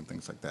barebacking and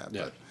things like that.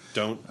 Yeah. But,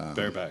 Don't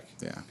bareback.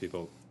 yeah.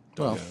 People.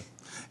 well,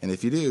 and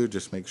if you do,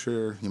 just make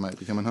sure you might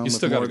be coming home You with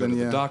still got more to go than to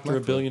the you doctor a left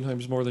with. billion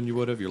times more than you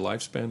would have. Your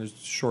lifespan is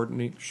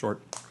shortened.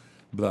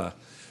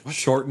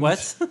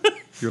 What?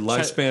 Your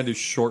lifespan is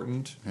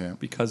shortened Yeah.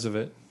 because of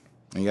it.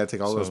 And you got to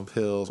take all those So-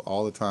 pills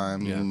all the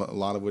time, Yeah. a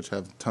lot of which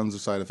have tons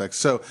of side effects.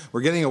 So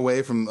we're getting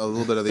away from a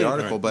little bit of the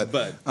article, Right.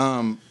 but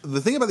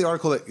the thing about the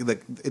article that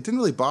it didn't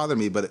really bother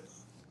me, but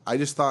I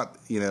just thought,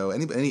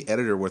 any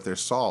editor worth their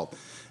salt,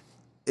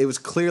 it was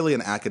clearly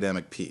an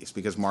academic piece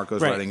because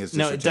Marco's Right. writing his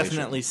No, it dissertation.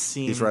 definitely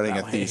seemed He's writing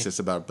that a way. thesis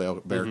about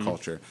bear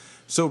culture.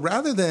 So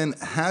rather than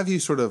have you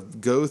sort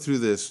of go through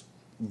this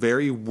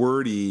very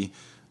wordy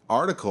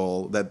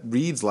article that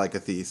reads like a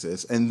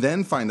thesis and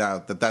then find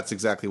out that that's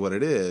exactly what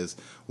it is,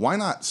 why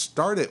not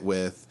start it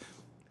with,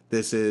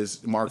 this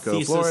is Marco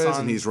Thesis Flores,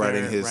 on and he's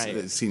writing bear, his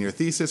right. senior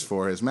thesis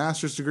for his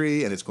master's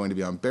degree, and it's going to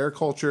be on bear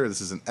culture. This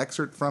is an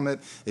excerpt from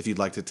it. If you'd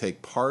like to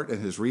take part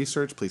in his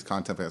research, please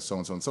contact us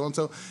so-and-so and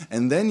so-and-so.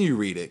 And then you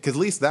read it, because at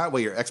least that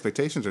way your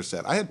expectations are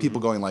set. I had people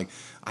going like,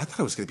 I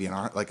thought it was going to be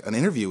an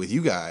interview with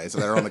you guys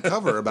that are on the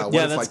cover about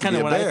Yeah, what it's that's like to be kinda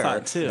a what I bear.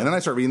 thought, too. And then I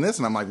start reading this,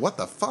 and I'm like, what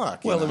the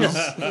fuck? Well, You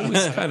know? it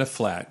was kind of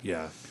flat,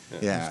 yeah.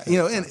 Yeah,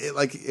 and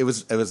it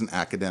was an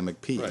academic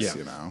piece,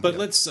 Yeah. But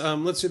let's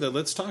do that.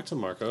 Let's talk to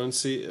Marco and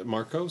see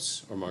Marco,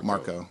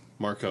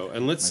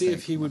 and let's see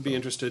if he would be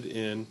interested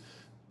in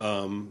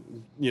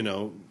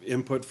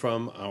input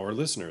from our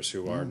listeners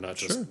who are not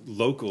just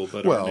local,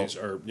 but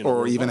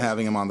or even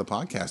having him on the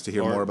podcast to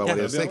hear more about what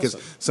he has to say. Because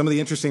some of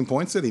the interesting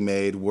points that he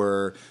made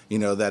were,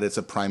 that it's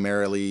a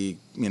primarily,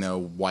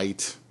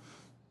 white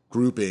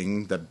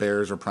grouping, that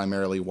bears are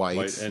primarily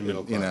white and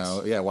middle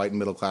class. white and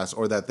middle class,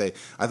 or that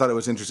I thought it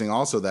was interesting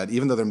also that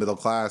even though they're middle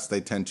class,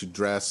 they tend to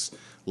dress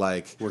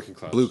like Working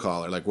class. blue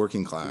collar, like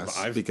working class,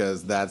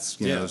 because that's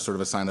sort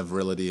of a sign of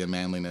virility and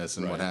manliness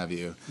and what have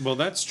you. Well,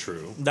 that's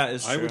true. That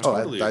is true. I would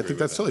totally I agree think with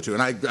that's that. totally true,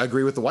 and I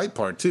agree with the white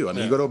part too. I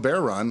mean, you go to a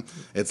bear run,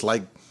 it's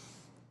like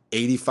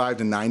 85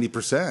 to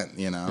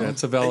 90%.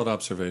 That's a valid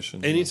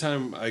observation.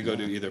 Anytime I go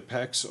to either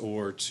PEX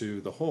or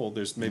to the Hole,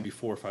 there's maybe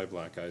 4 or 5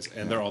 black guys,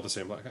 and they're all the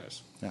same black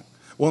guys. Yeah.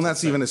 Well, and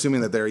that's even assuming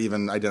that they're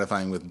even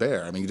identifying with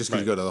bear. I mean, just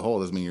because you go to the Hole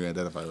doesn't mean you're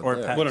identifying with Or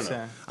bear. pets, Well, no.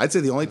 yeah. I'd say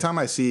the only time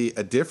I see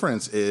a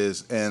difference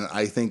is, and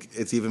I think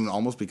it's even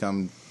almost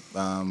become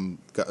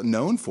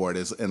known for it,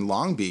 is in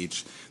Long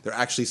Beach. There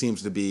actually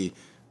seems to be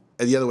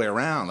the other way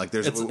around. Like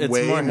there's It's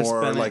way more more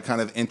Hispanic. like kind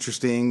of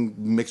interesting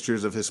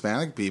mixtures of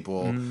Hispanic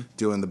people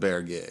doing the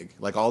bear gig.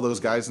 Like all those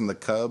guys in the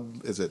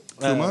Cub, is it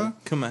Kuma?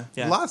 Kuma,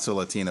 yeah. Lots of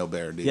Latino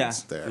bear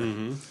dudes there.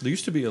 There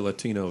used to be a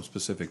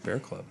Latino-specific bear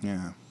club,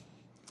 Yeah,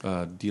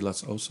 De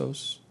Los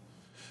Osos,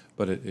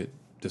 but it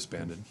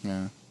disbanded.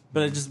 yeah.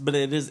 But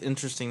it is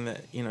interesting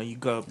that you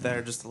go up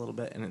there just a little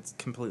bit and it's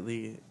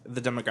completely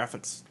the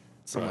demographics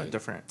somewhat Right.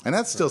 different. And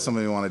that's still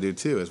something we want to do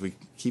too, is we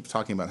keep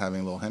talking about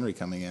having little Henry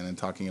coming in and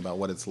talking about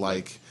what it's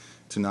like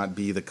to not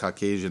be the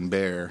Caucasian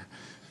bear,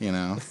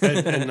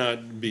 And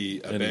not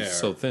be a And bear. he's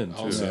so thin, too.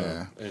 Also,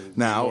 Yeah. and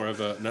Now- more of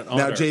an Now,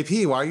 otter.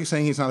 JP, why are you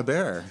saying he's not a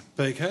bear?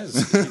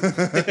 Because. But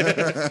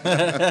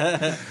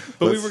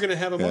we were going to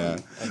have him on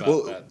about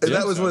Well, that. and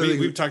that was one of the things-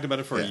 We've talked about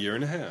it for a Yeah. year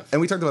and a half.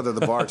 And we talked about that at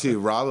the bar too.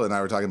 Rob and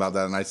I were talking about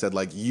that, and I said,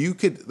 like, you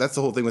could. That's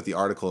the whole thing with the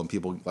article and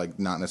people like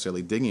not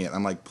necessarily digging it.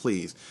 I'm like,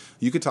 please,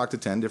 you could talk to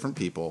 10 different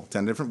people,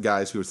 10 different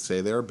guys who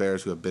say they are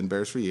bears, who have been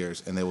bears for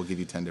years, and they will give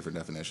you 10 different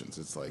definitions.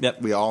 It's like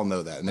we all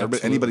know that, and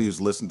anybody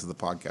who's listened to the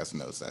podcast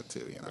knows that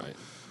too. Right.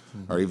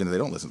 Or even if they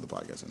don't listen to the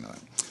podcast, they know it.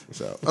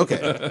 So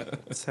okay,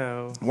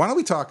 So why don't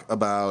we talk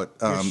about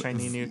your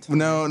shiny new toy.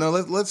 No,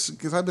 let's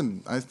because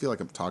I feel like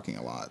I'm talking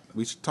a lot.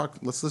 We should talk.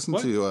 Let's listen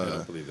What? to. I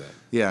don't believe that.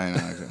 Yeah, I know.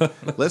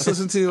 Actually. Let's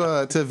listen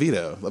to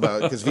Vito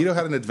because Vito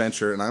had an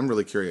adventure, and I'm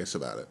really curious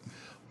about it.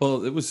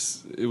 Well, it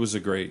was a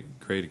great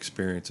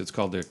experience. It's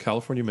called the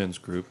California Men's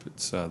Group.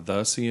 It's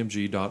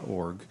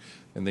thecmg.org,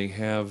 and they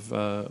have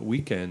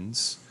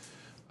weekends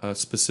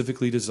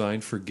specifically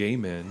designed for gay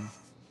men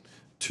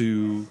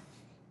to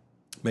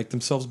make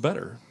themselves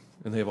better,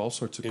 and they have all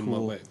sorts of In cool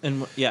what way?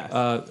 And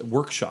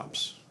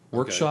workshops.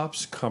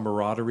 Workshops,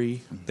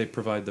 camaraderie. They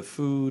provide the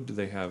food.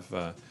 They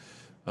have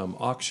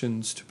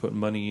auctions to put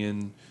money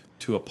in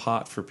to a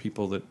pot for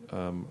people that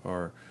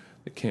that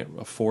can't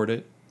afford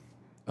it.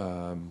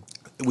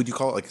 Would you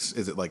call it like?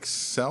 Is it like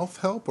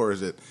self-help, or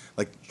is it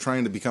like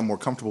trying to become more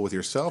comfortable with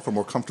yourself, or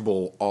more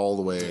comfortable all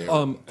the way?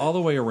 All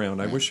the way around.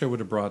 I wish I would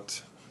have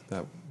brought.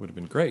 That would have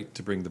been great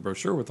to bring the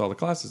brochure with all the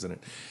classes in it.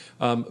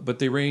 But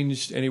they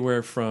ranged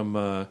anywhere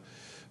from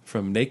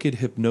naked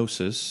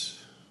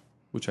hypnosis,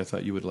 which I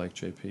thought you would like,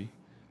 JP.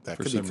 That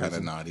for could be some kind of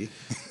reason. naughty.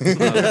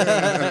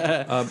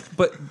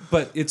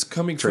 But it's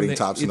coming Trading from the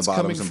tops and it's the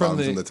bottoms coming and from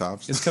bottoms and the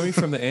tops. It's coming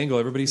from the angle.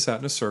 Everybody sat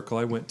in a circle.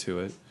 I went to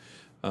it,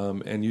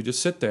 and you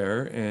just sit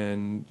there,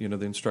 and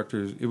the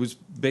instructors. It was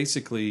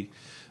basically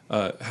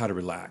how to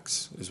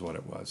relax is what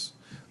it was,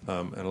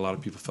 and a lot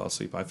of people fell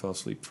asleep. I fell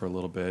asleep for a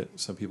little bit.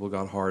 Some people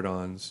got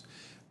hard-ons,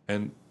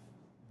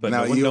 but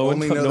Now you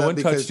only know that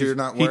because you're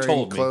not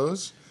wearing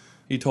clothes.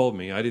 He told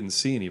me. I didn't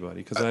see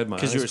anybody because I had my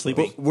eyes you were closed.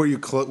 sleeping? Were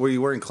you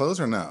wearing clothes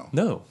or no?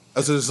 No.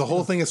 Oh, so the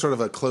whole thing is sort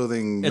of a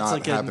clothing It's not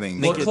like a happening.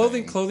 Well,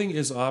 naked clothing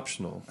is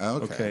optional.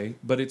 Okay.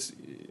 But it's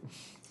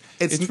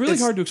really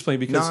hard to explain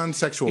because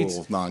non-sexual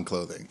it's-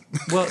 non-clothing.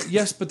 Well,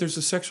 yes, but there's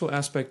a sexual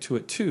aspect to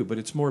it too. But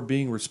it's more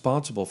being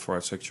responsible for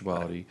our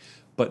sexuality,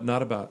 but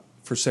not about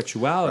for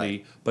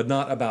sexuality, but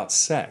not about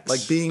sex.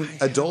 Like being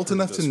adult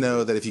enough to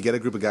know that if you get a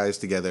group of guys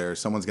together,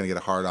 someone's going to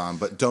get a hard on,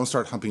 but don't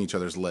start humping each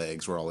other's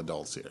legs. We're all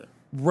adults here.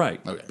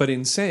 right. Okay. But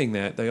in saying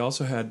that, they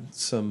also had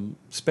some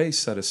space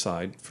set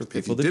aside for If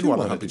people you that did do want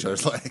to wanna hump do each that.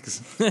 other's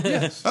legs.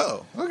 Yes,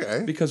 Oh,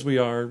 okay. because we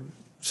are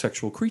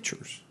sexual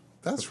creatures.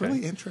 That's Okay.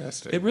 really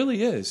interesting. It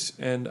really is,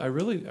 and I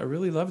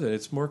really loved it.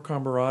 It's more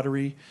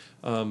camaraderie.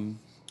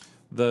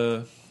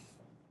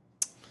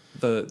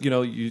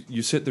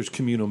 You sit. There's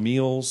communal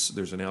meals.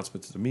 There's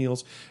announcements of the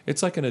meals.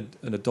 It's like an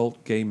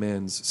adult gay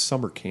men's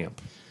summer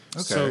camp.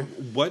 Okay. So,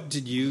 what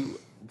did you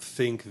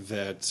think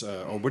that,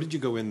 or what did you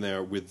go in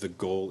there with the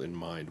goal in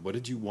mind? What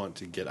did you want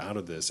to get out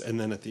of this? And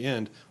then at the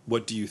end,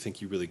 what do you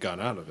think you really got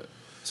out of it?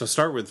 So,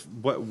 start with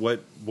what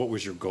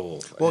was your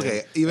goal? Well,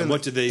 okay, And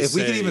what did they if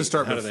we say? could even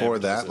start How did they before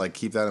advertise that, it? like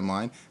keep that in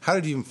mind. How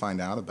did you even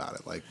find out about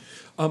it? Like,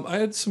 I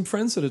had some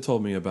friends that had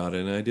told me about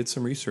it, and I did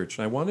some research.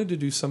 And I wanted to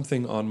do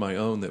something on my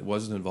own that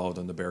wasn't involved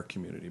in the bear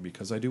community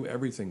because I do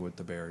everything with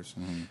the bears,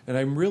 and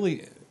I'm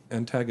really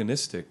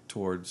antagonistic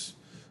towards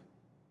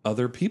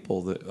other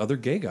people, other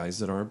gay guys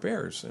that aren't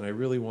bears, and I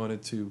really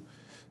wanted to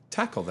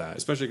tackle that.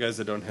 Especially guys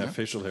that don't have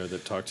facial hair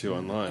that talk to you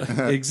online.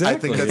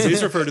 Exactly. I think that's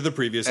Please refer to the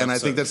previous and I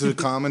episode. think that's a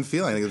common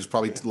feeling. I think there's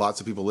probably lots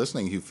of people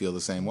listening who feel the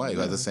same way,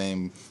 who have the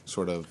same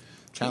sort of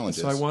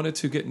challenges. So I wanted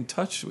to get in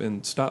touch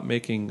and stop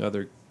making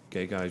other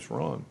gay guys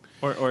wrong.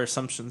 or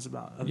assumptions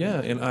about other Yeah,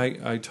 and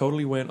I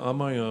totally went on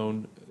my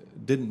own,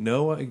 didn't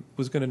know I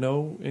was going to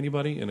know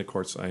anybody, and of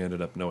course I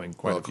ended up knowing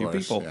quite a few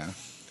people.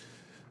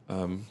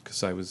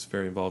 Because I was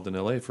very involved in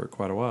LA for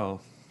quite a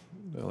while,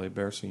 LA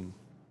bear scene.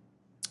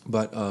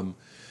 But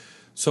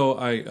so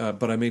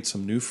I made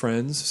some new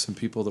friends, some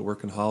people that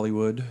work in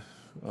Hollywood,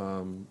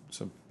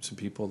 some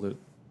people that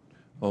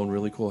own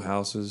really cool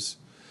houses.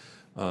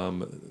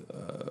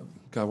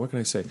 God, what can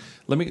I say?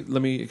 Let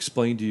me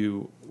explain to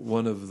you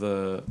one of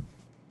the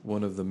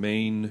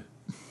main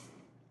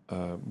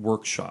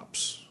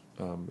workshops.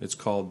 It's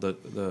called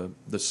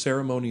the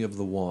Ceremony of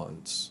the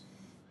Wands.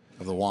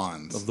 Of the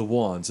wands. Of the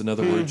wands. In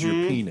other words, your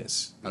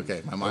penis.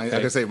 Okay, my mind.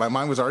 Like I say, my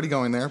mind was already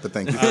going there, but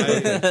thank you. I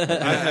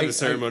have a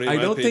ceremony. I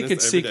don't think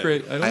it's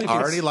secret. I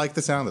already like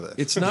the sound of this.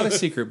 It's not a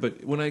secret,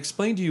 but when I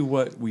explain to you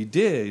what we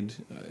did,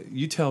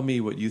 you tell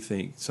me what you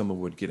think someone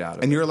would get out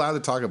of it. And you're allowed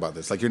to talk about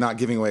this. Like, you're not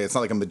giving away. It's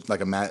not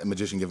like a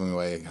magician giving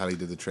away how he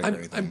did the trick or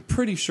anything. I'm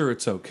pretty sure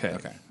it's okay.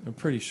 Okay. I'm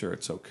pretty sure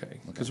it's okay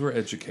because we're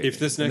educated. If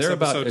this next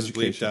episode is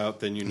bleeped out,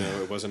 then you know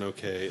it wasn't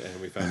okay, and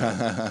we found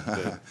out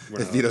that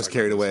if Vito's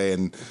carried away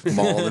and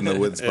mauled in the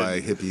woods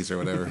by hippies or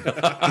whatever.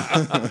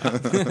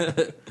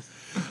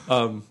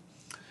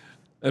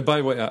 And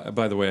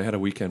by the way, I had a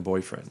weekend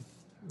boyfriend.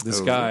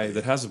 This guy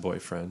that has a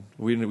boyfriend.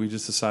 We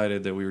just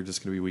decided that we were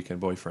just going to be weekend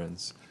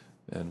boyfriends,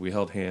 and we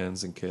held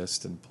hands and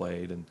kissed and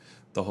played and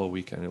the whole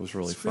weekend. It was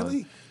really fun.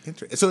 Really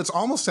interesting. So it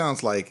almost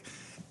sounds like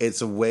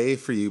it's a way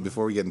for you.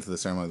 Before we get into the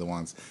ceremony of the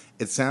wands,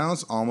 it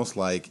sounds almost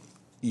like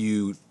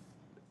you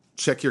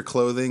check your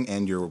clothing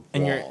and your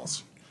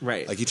walls.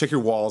 Right. Like you check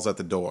your walls at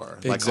the door.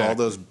 Exactly. Like all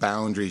those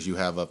boundaries you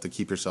have up to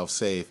keep yourself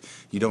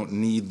safe. You don't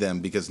need them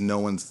because no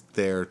one's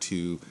there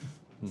to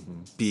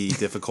be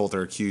difficult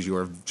or accuse you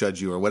or judge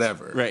you or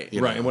whatever. Right.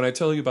 Right. And when I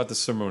tell you about the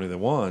ceremony of the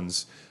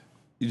wands,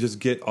 you just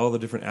get all the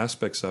different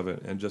aspects of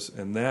it, and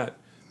that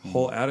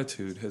whole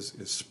attitude is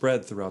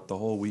spread throughout the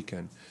whole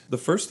weekend. The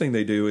first thing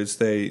they do is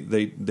they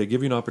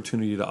give you an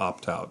opportunity to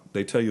opt out.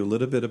 They tell you a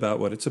little bit about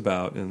what it's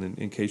about, and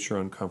in case you're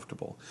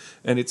uncomfortable.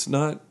 And it's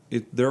not.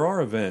 There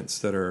are events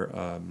that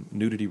are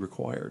nudity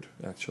required.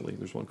 Actually,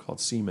 there's one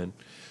called semen.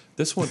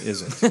 This one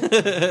isn't.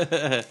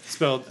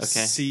 spelled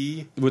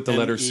C with the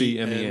letter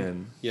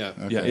C-M-E-N. Yeah.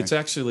 Okay. Yeah. It's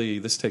actually,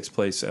 this takes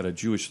place at a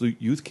Jewish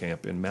youth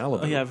camp in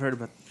Malibu. Oh yeah, I've heard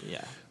about.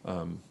 Yeah.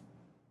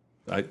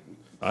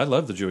 I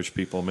love the Jewish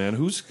people,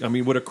 man.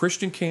 Would a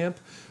Christian camp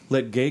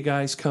let gay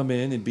guys come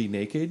in and be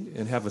naked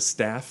and have a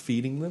staff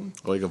feeding them?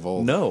 Like a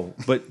Volt. No,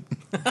 but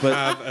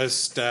Have a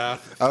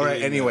staff. All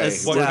right. Anyway,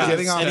 we're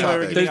getting off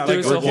topic.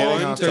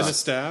 There's a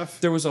staff.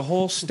 there was a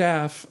whole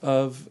staff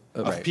of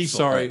people.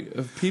 Sorry,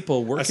 of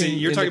people working. I see.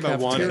 You're in talking the about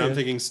wand, and cafeteria. I'm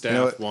thinking staff. You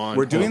know what? Wand.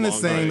 We're doing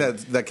this long thing line.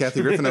 that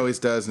Kathy Griffin always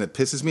does, and it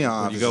pisses me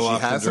off. You go She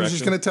off has the something she's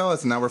direction. going to tell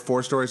us, and now we're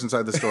 4 stories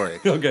inside the story.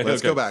 Okay,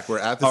 Let's okay. go back. We're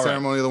at the All right.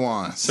 ceremony of the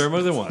wands. Ceremony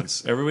of the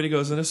wands. Everybody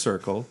goes in a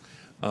circle.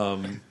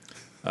 They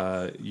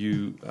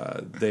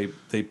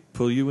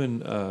pull you in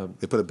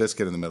They put a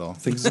biscuit in the middle.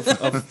 things of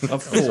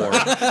 4.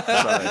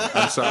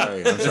 I'm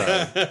sorry.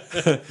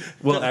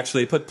 Well,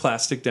 actually, they put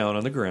plastic down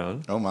on the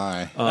ground. Oh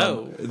my.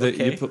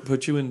 You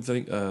put you in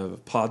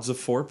pods of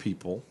 4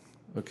 people,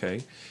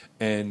 okay,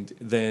 and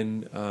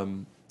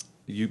then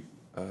you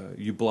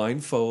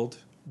blindfold.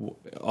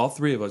 All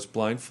 3 of us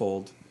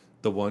blindfold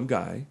the one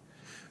guy,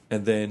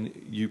 and then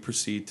you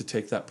proceed to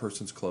take that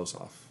person's clothes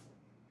off.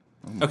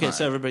 Okay,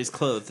 so everybody's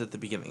clothed at the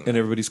beginning. And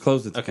everybody's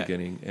closed at the Okay.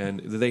 beginning,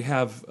 and they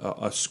have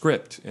a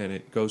script, and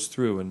it goes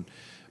through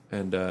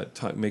and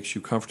makes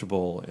you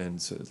comfortable,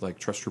 and like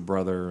trust your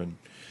brother,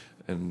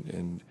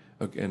 and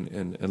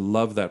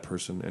love that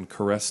person, and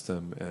caress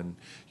them, and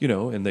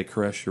and they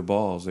caress your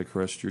balls, they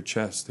caress your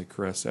chest, they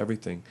caress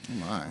everything. Oh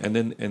my. And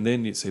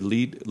then you say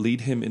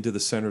lead him into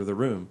the center of the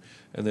room,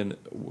 and then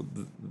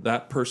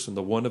that person,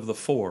 the one of the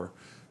 4,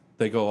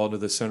 they go all to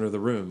the center of the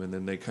room, and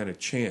then they kind of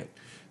chant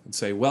and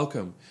say,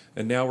 welcome.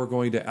 And now we're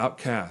going to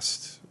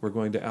outcast. We're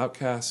going to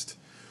outcast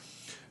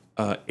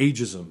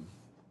ageism.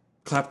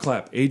 Clap,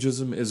 clap.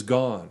 Ageism is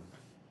gone.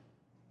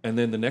 And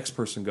then the next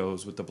person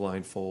goes with the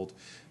blindfold.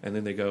 And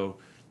then they go,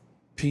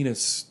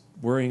 penis,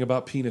 worrying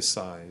about penis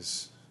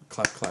size.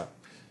 Clap, clap.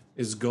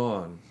 Is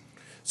gone.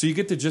 So you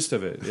get the gist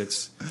of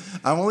it.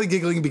 I'm only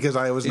giggling because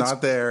I was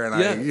not there,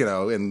 and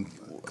yeah. and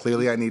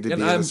clearly I need to be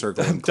in I'm a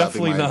circle and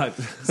clapping definitely my not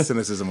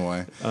cynicism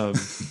away.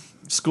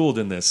 schooled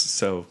in this,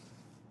 so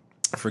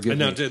forgive And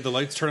me. now, did the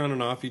lights turn on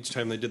and off each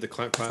time they did the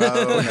clap clap?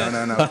 Oh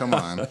no! Come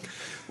on.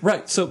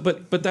 Right. So,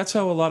 but that's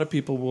how a lot of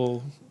people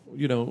will,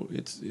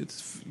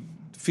 it's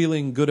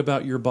feeling good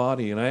about your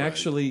body. And I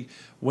actually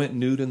went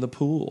nude in the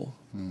pool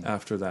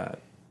after that,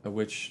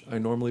 which I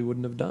normally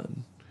wouldn't have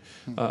done.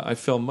 I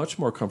feel much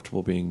more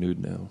comfortable being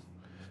nude now.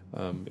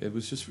 It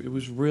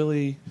was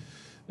really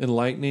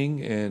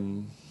enlightening,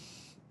 and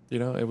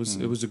it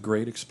was a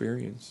great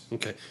experience.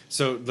 Okay,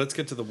 so let's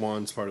get to the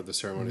wands part of the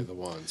ceremony of the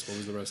wands. What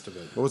was the rest of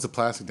it? What was the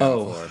plastic down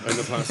Oh. for? And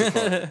the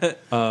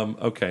plastic ball.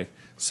 Okay.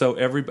 So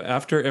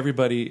after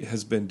everybody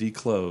has been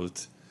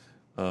declothed,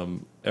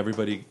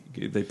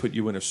 they put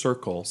you in a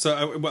circle.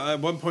 So at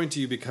what point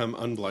do you become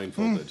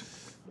unblindfolded?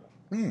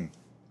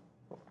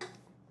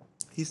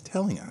 He He's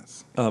telling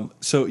us.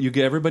 So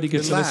everybody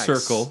gets Relax. in a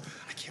circle.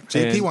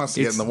 JP wants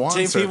to get in the wand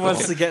JP circle.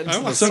 wants to get into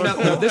the So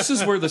circle. now this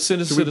is where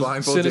the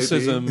blindfold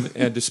cynicism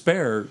and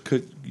despair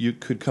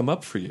could come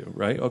up for you,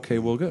 right? Okay,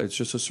 well, good. It's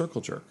just a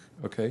circle jerk,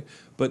 okay?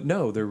 But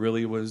no, there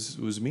really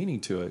was meaning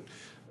to it.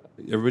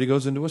 Everybody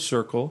goes into a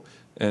circle,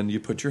 and you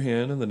put your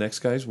hand on the next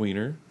guy's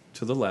wiener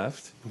to the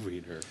left.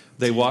 Wiener.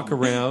 They walk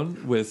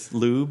around with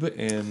lube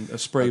and a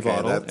spray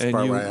bottle, that's and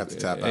part you where I have to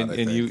tap out, I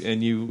think.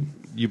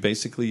 you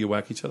basically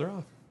whack each other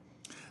off.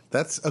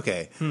 That's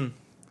okay.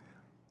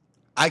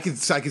 I could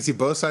see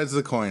both sides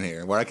of the coin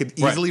here, where I could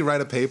easily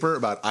write a paper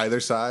about either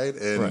side,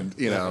 and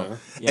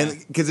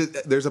and because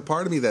there's a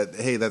part of me that,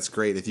 hey, that's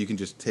great if you can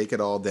just take it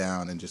all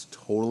down and just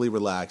totally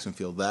relax and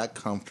feel that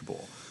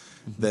comfortable.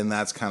 Then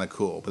that's kind of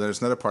cool. But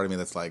there's another part of me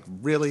that's like,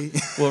 really?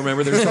 Well,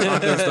 remember, there's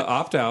the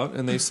opt out,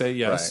 and they say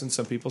yes, and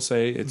some people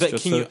say it's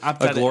just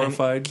a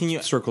glorified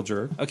circle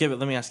jerk. Okay, but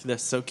let me ask you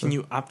this: so, can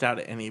you opt out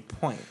at any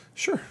point?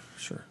 Sure.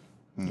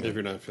 If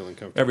you're not feeling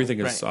comfortable. Everything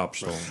is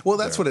optional. Well,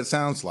 that's what it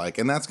sounds like,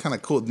 and that's kind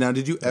of cool. Now,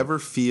 did you ever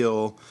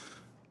feel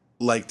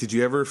like? Did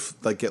you ever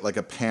get like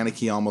a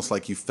panicky, almost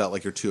like you felt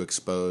like you're too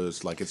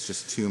exposed, like it's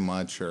just too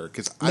much, or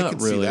because I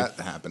could see that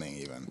happening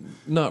even.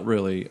 Not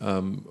really.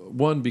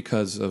 One,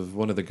 because of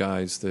one of the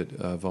guys that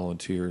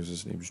volunteers.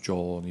 His name's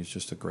Joel, and he's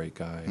just a great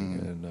guy,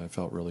 and I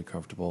felt really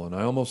comfortable. And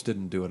I almost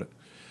didn't do it,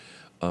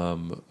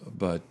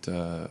 but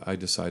I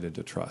decided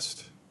to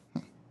trust,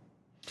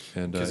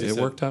 and it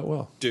worked out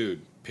well.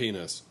 Dude,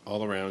 penis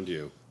all around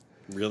you.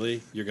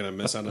 Really? You're going to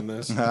miss out on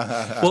this?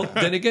 Well,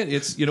 then again,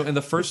 it's, and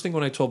the first thing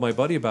when I told my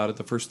buddy about it,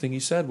 the first thing he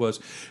said was,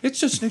 it's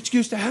just an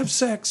excuse to have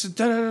sex.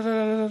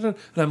 And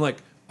I'm like,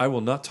 I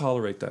will not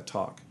tolerate that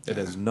talk. It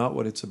is not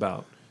what it's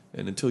about.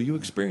 And until you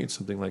experience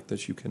something like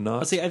this, you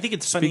cannot. See, I think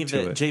it's funny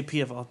that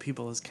JP of all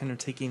people is kind of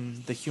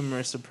taking the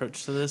humorous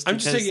approach to this. I'm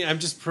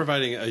just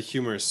providing a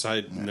humorous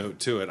side note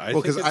to it. I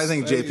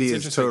think JP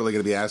is totally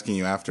going to be asking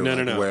you after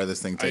where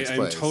this thing takes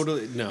place.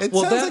 Totally no.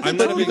 Well,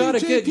 you got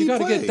to get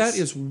that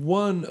is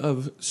one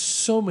of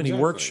so many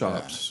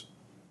workshops,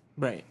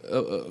 right?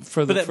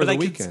 For the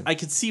weekend. I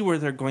could see where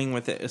they're going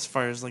with it as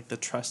far as like the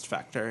trust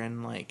factor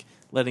and like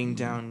letting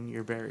down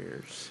your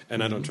barriers.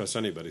 And I don't trust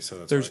anybody, so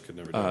that's why I could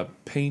never do it.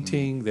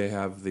 Painting. They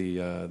have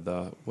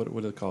the what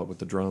do they call it with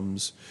the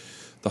drums?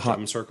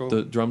 Drum circle?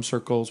 The drum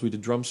circles. We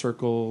did drum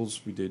circles.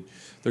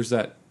 There's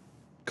that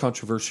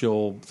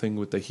controversial thing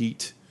with the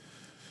heat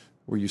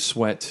where you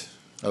sweat.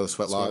 Oh, the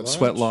sweat lodge.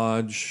 Sweat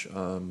lodge.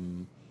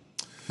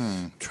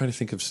 Trying to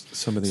think of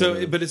some of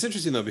the. But it's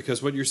interesting though,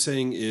 because what you're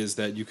saying is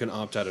that you can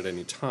opt out at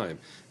any time,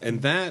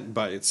 and that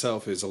by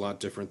itself is a lot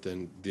different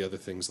than the other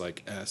things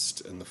like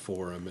EST and the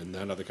forum and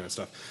that other kind of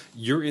stuff.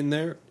 You're in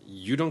there,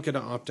 you don't get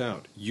to opt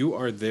out. You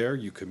are there,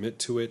 you commit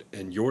to it,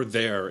 and you're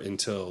there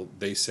until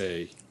they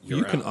say you're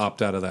out. You can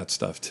opt out of that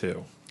stuff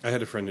too. I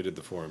had a friend who did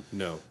the forum.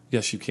 No.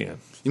 Yes, you can.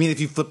 You mean if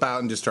you flip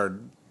out and just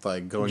start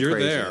like going you're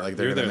crazy? There. Like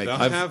they're you're going there. to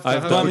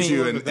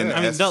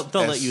make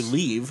they'll let you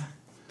leave.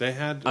 They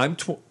had. I'm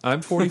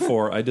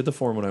 44. I did the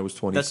forum when I was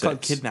 26. That's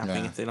called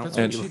kidnapping. If they don't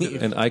let you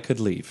leave, and I could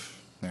leave.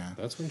 Yeah,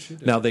 that's when she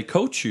did. Now they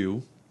coach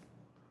you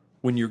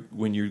when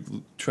you're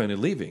trying to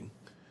leaving,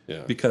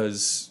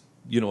 because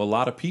a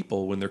lot of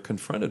people when they're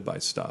confronted by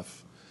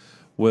stuff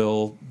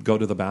will go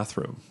to the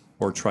bathroom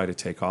or try to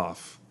take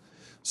off,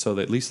 so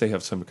that at least they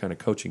have some kind of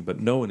coaching.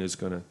 But no one is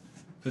going to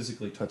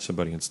physically touch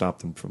somebody and stop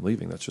them from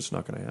leaving. That's just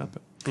not going to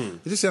happen.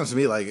 It just sounds to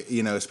me like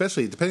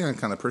especially depending on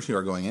the kind of person you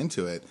are going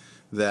into it,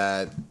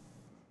 that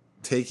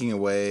taking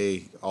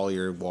away all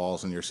your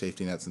walls and your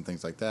safety nets and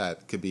things like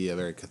that could be a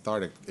very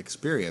cathartic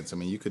experience. I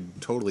mean, you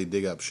could totally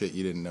dig up shit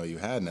you didn't know you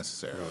had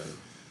necessarily.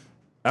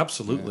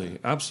 Absolutely.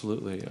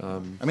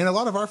 I mean, a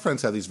lot of our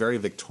friends have these very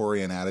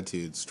Victorian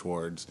attitudes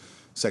towards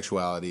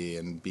sexuality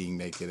and being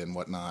naked and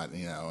whatnot,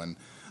 and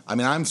I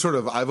mean,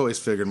 I've always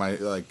figured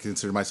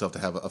considered myself to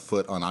have a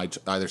foot on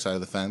either side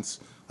of the fence.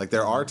 Like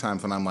there are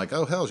times when I'm like,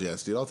 oh, hell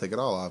yes, dude, I'll take it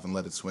all off and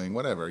let it swing,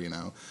 whatever,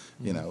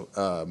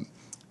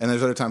 and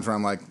there's other times where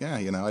I'm like,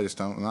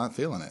 I'm not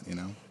feeling it,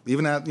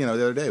 Even at, the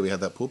other day we had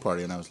that pool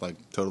party and I was like,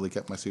 totally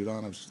kept my suit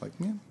on. I was just like,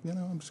 I'm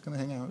just going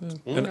to hang out.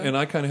 And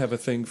I kind of have a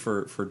thing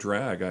for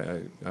drag.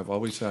 I've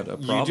always had a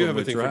problem you do have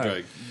with a thing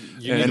drag.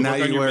 For drag. And now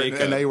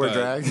you wear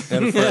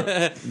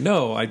drag?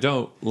 No, I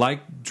don't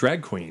like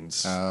drag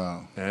queens.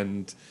 Oh.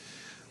 And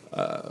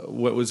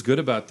what was good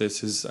about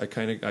this is I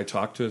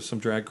talked to some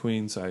drag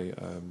queens. I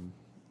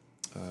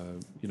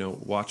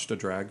watched a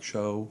drag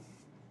show,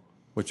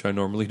 which I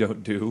normally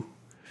don't do.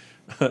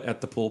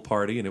 At the pool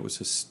party, and it was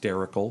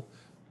hysterical.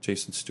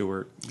 Jason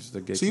Stewart is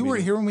the gay. So you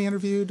weren't here when we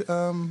interviewed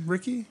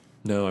Ricky?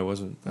 No, I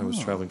wasn't. I was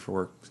traveling for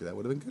work. See, that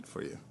would have been good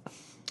for you.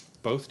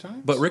 Both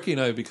times? But Ricky and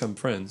I have become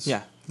friends.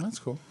 Yeah. That's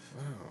cool.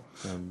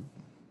 Wow.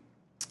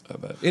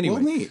 But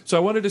anyway, neat. So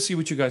I wanted to see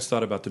what you guys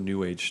thought about the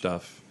New Age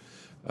stuff.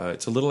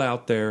 It's a little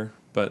out there,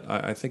 but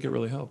I think it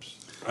really helps.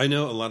 I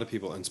know a lot of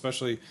people, and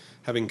especially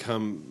having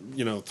come,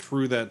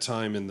 through that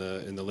time in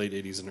the late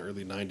 80s and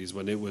early 90s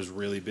when it was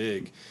really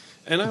big.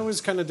 And I was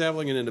kind of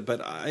dabbling in it,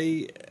 but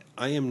I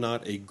am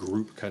not a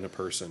group kind of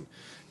person.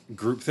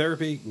 Group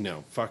therapy?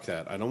 No, fuck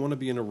that. I don't want to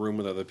be in a room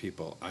with other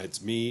people.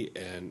 It's me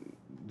and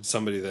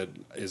somebody that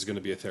is going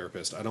to be a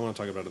therapist. I don't want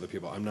to talk about other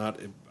people. I'm not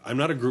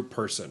a group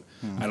person.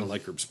 I don't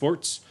like group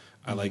sports.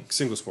 I like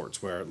single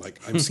sports where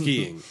like I'm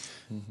skiing,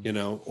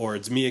 or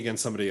it's me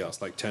against somebody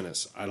else, like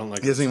tennis. I don't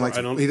like. He doesn't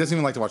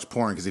even like to watch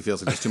porn because he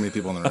feels like there's too many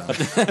people in the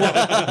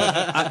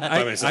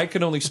room. I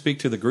can only speak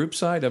to the group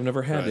side. I've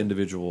never had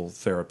individual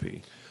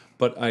therapy,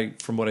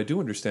 but from what I do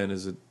understand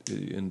is that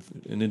in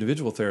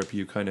individual therapy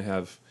you kind of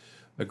have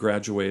a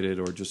graduated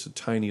or just a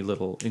tiny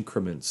little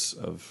increments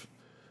of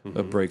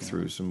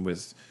breakthroughs, and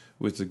with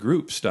the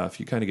group stuff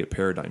you kind of get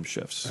paradigm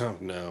shifts. Oh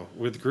no!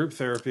 With group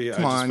therapy,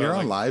 come on, you're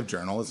on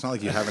LiveJournal. It's not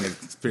like you haven't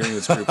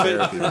experienced group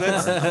therapy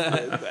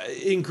before.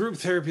 In group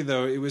therapy,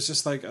 though, it was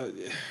just like I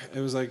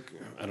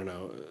don't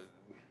know.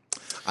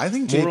 I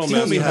think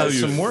JP has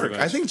some work.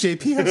 I think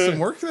JP has some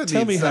work that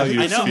Tell me how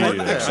you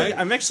feel.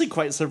 I'm actually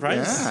quite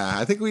surprised. Yeah,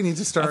 I think we need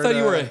to start. I thought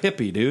you were a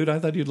hippie, dude. I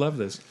thought you'd love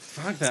this.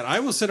 Fuck that! I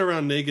will sit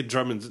around naked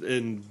drumming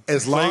and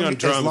as playing on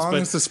drums. As long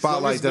as the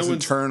spotlight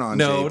doesn't turn on.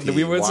 No, JP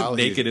we wasn't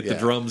naked at the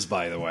drums,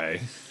 by the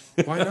way.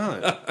 Why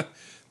not?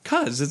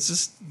 Because it's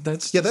just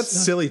that's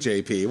silly,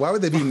 JP. Why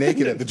would they be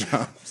naked at the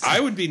drums? I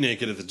would be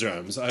naked at the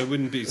drums. I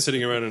wouldn't be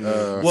sitting around in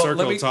a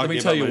circle let talking about let me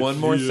tell you one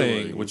more thing,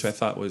 feelings. which I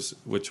thought was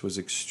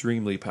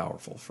extremely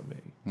powerful for me.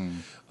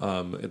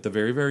 At the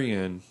very, very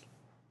end,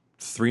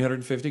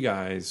 350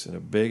 guys in a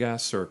big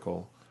ass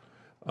circle.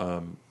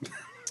 An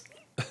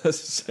ass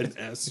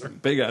circle.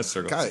 Big ass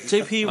circle. God,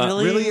 JP,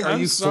 really? Really? Are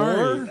you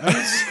sorry. four?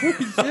 I'm sorry.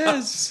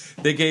 Yes.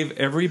 They gave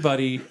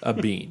everybody a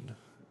bean.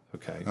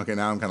 Okay. Okay,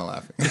 now I'm kind of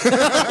laughing.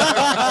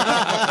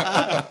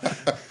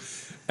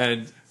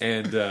 And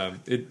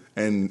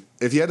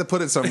if you had to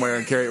put it somewhere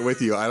and carry it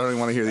with you, I don't even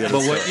want to hear the other.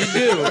 But what you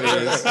do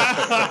is,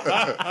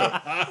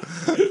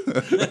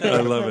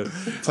 I love it.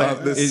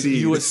 Plant this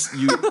seed.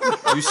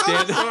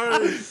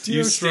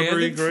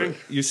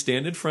 You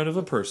stand in front of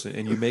a person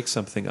and you make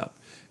something up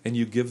and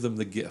you give them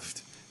the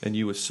gift and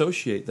you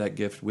associate that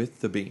gift with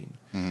the bean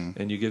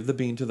and you give the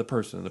bean to the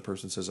person and the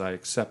person says, "I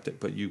accept it."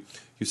 But you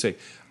say,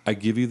 "I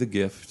give you the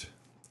gift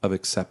of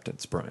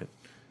acceptance, Brian,"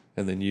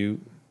 and then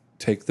you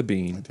take the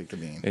bean. I take the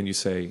bean. And you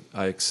say,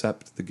 "I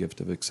accept the gift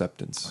of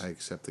acceptance." I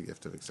accept the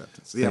gift of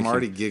acceptance. Yeah, I'm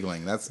already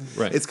giggling. That's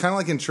right. It's kind of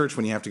like in church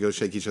when you have to go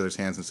shake each other's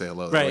hands and say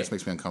hello. That always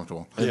makes me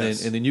uncomfortable. And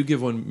then you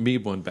give me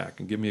one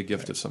back and give me a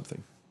gift of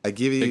something. I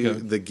give you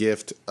the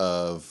gift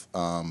of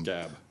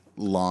Gab.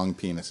 long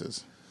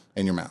penises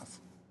in your mouth.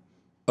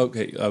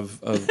 Okay, of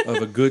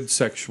a good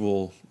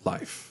sexual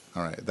life.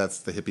 All right, that's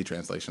the hippie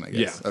translation, I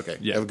guess. Yeah. Okay,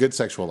 Yeah. Of a good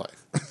sexual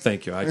life.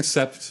 Thank you. I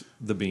accept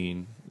the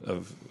bean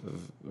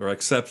or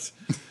accept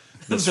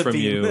this from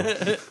bean. you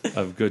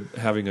of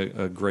having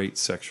a great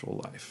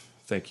sexual life.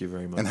 Thank you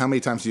very much. And how many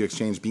times do you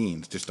exchange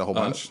beans? Just a whole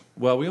bunch?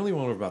 Well, we only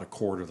went about a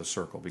quarter of the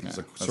circle because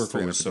the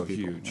circle was so 350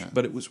 people. huge. Yeah.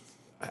 But it was,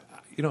 I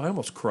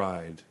almost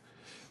cried.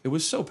 It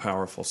was so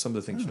powerful. Some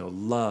of the things,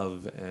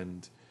 love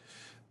and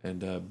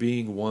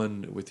being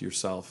one with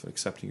yourself and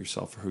accepting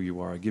yourself for who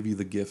you are. I give you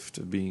the gift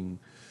of being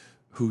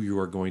who you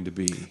are going to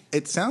be.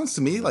 It sounds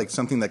to me like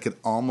something that could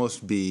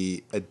almost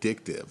be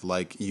addictive.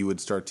 Like you would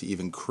start to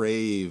even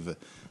crave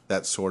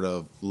that sort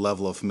of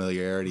level of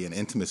familiarity and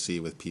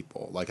intimacy with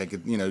people. Like I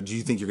could, do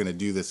you think you're going to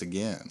do this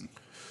again?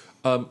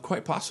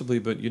 Quite possibly,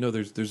 but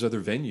there's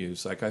other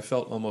venues. Like I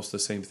felt almost the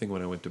same thing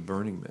when I went to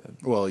Burning Man.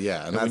 Well,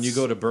 yeah, and when you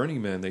go to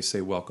Burning Man, they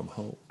say "Welcome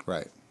home."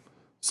 Right.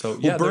 So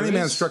Burning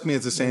Man struck me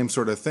as the same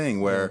sort of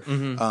thing where,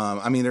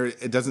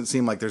 it doesn't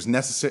seem like there's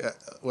necessary.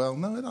 Well,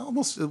 no, it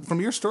almost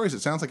from your stories, it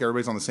sounds like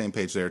everybody's on the same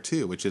page there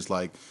too, which is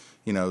like,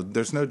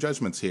 there's no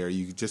judgments here.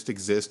 You just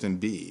exist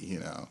and be,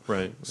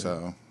 Right.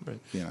 So, right.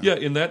 Yeah,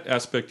 in that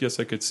aspect, yes,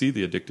 I could see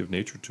the addictive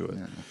nature to it.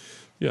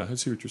 Yeah, I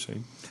see what you're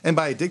saying. And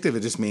by addictive,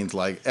 it just means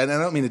like, and I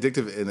don't mean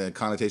addictive in a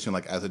connotation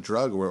like as a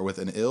drug or with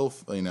an ill,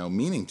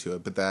 meaning to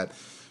it, but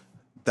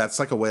that's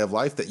like a way of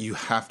life that you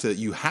have to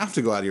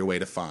go out of your way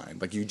to find.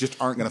 Like you just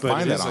aren't going to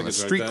find that on a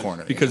street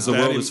corner. Because the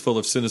world is full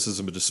of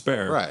cynicism and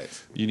despair. Right.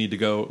 You need to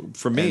go.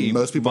 For me, and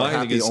most people are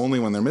happy only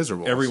when they're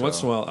miserable. Every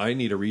once in a while, I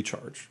need a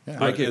recharge.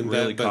 Yeah. I get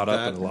really caught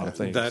up in a lot of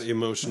things. That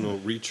emotional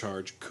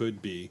recharge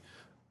could be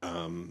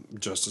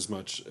just as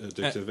much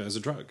addictive as a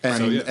drug.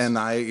 And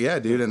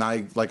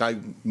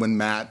when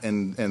Matt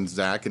and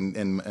Zach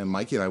and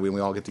Mikey and I, when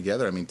we all get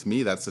together, I mean, to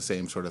me, that's the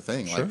same sort of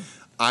thing. Sure. Like,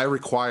 I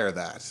require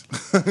that.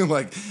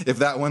 Like, if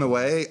that went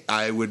away,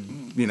 I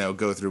would,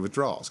 go through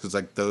withdrawals because,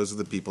 like, those are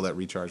the people that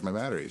recharge my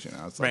batteries.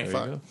 It's like, There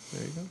fuck. you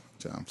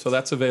go. So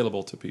that's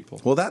available to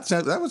people. Well, that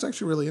was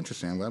actually really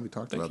interesting. I'm glad we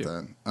talked about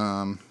that.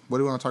 What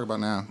do we want to talk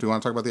about now? Do we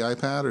want to talk about the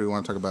iPad or do we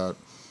want to talk about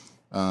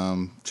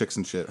chicks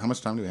and shit? How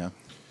much time do we have?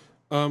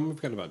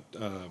 We've got about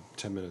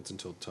 10 minutes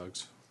until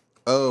Tugs.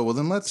 Oh, well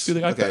then let's do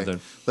the iPad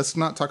then. Let's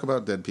not talk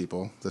about dead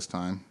people this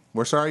time.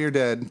 We're sorry you're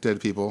dead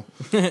people.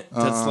 Dead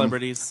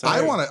celebrities.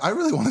 Sorry. I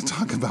really want to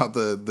talk about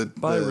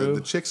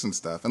the chicks and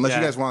stuff. Unless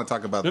you guys want to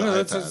talk about the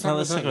iPad.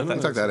 Let's talk about We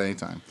can talk that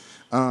anytime.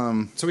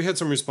 So we had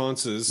some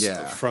responses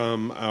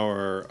from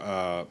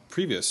our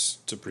previous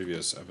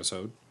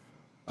episode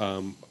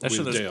with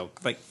Actually, Dale.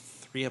 like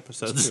 3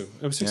 episodes. It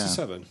was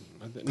 67.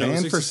 No, it was Paying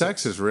for 66.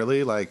 sex is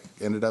really like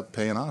ended up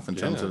paying off in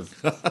terms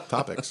of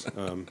topics.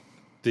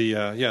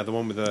 The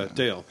one with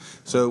Dale.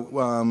 So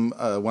one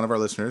of our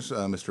listeners,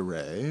 Mr.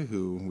 Ray,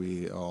 who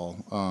we all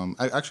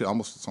actually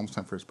it's almost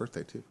time for his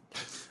birthday too.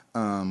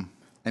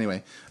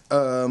 Anyway,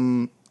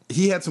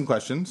 he had some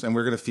questions, and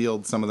we're going to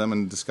field some of them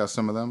and discuss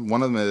some of them.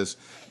 One of them is,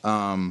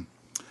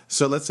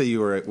 so let's say you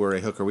were a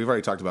hooker. We've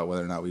already talked about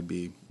whether or not we'd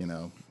be,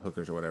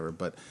 hookers or whatever.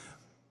 But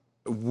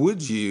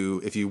would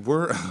you, if you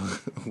were,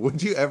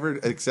 would you ever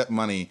accept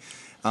money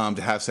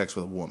to have sex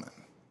with a woman?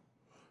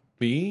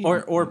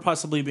 Or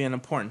possibly be in a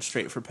porn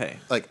straight for pay.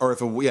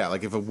 If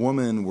a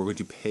woman would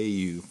you pay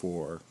you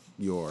for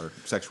your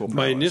sexual prowess?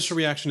 My initial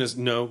reaction is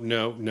no.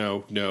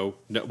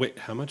 Wait,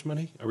 how much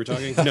money are we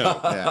talking?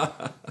 No.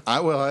 Yeah.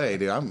 Hey,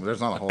 dude,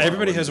 there's not a whole lot.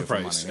 Everybody has a for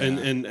price, money,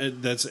 yeah.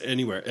 and that's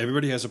anywhere.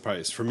 Everybody has a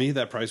price. For me,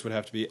 that price would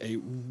have to be a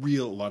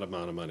real lot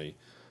amount of money.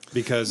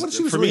 Because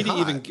for me to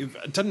even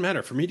it doesn't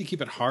matter for me to keep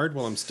it hard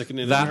while I'm sticking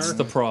it in there. That's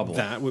the problem.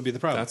 That would be the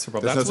problem. That's the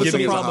problem. That's what's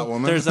the a hot problem.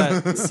 woman. There's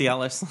a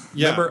Cialis.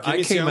 Yeah, Remember,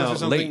 I came Cialis or out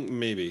something, late.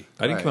 Maybe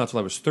I didn't come out till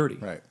I was 30.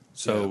 Right.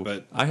 So Yeah,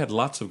 but- I had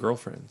lots of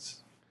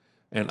girlfriends,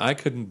 and I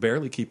couldn't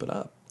barely keep it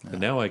up. And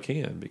now I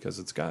can because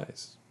it's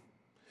guys.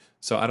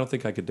 So I don't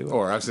think I could do it.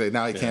 Or actually,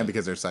 now he can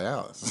because there's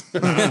Cialis.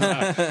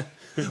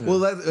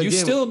 Well, you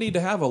still need to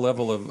have a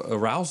level of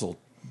arousal,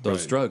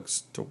 those Right.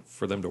 drugs,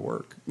 for them to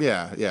work.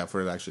 yeah,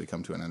 for it to actually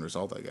come to an end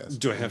result, I guess.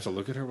 Do I have to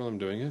look at her while I'm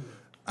doing it?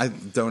 I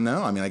don't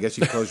know. I mean, I guess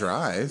you close your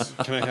eyes.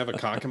 Can I have a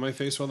cock in my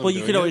face while I'm Well,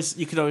 doing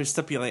you could always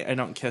stipulate I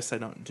don't kiss, I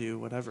don't do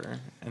whatever,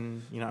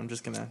 and I'm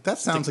just gonna. That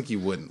sounds like you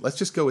wouldn't. Let's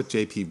just go with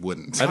JP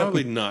wouldn't.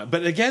 Probably not.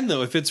 But again,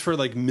 though, if it's for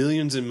like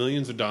millions and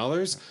millions of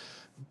dollars,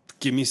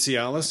 give me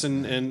Cialis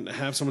and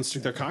have someone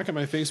stick their cock in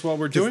my face while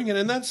we're doing it,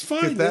 and that's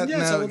fine.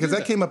 Because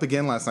that came up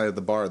again last night at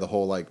the bar. The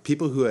whole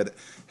people who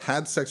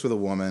had sex with a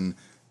woman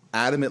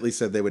adamantly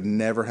said they would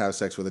never have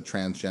sex with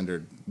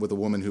a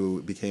woman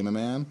who became a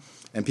man.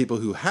 And people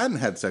who hadn't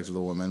had sex with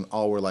a woman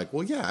all were like,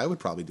 well, yeah, I would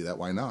probably do that.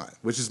 Why not?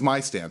 Which is my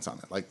stance on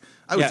it. Like,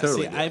 I would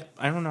totally do it.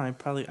 I don't know.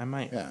 I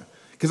might. Yeah.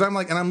 Because I'm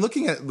like, and I'm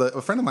looking at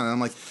a friend of mine, and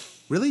I'm like,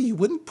 really? You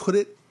wouldn't put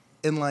it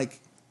in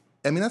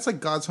that's like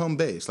God's home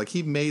base. Like,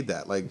 he made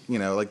that.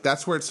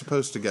 That's where it's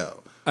supposed to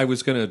go. I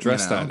was going to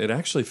address that. It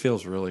actually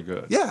feels really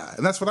good. Yeah,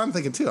 and that's what I'm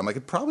thinking too. I'm like,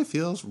 it probably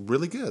feels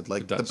really good.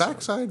 Like, the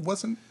backside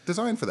wasn't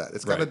designed for that.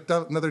 It's got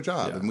another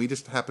job, and we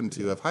just happen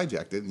to have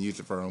hijacked it and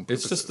used it for our own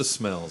purposes. It's just the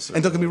smells.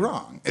 And don't get me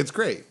wrong, it's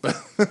great. But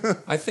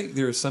I think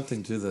there is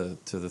something to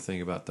the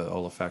thing about the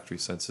olfactory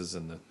senses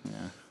and the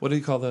what do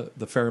you call the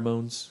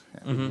pheromones?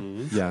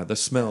 Yeah, the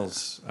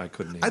smells. I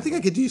couldn't. I think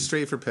I could do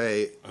straight for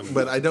pay,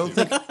 but I don't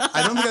think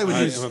I would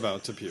use. I'm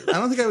about to puke. I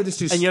don't think I would just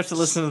do. And you have to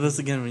listen to this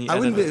again when you. I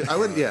wouldn't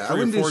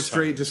do four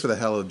straight times. just for the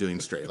hell of doing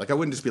straight. Like, I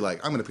wouldn't just be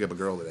like, I'm going to pick up a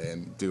girl today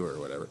and do her or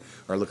whatever,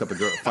 or look up a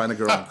girl, find a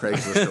girl on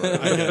Craigslist or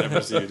whatever. I can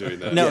never see you doing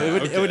that. No,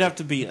 it would have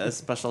to be a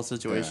special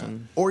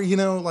situation. Or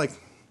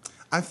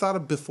I've thought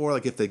of before,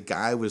 if the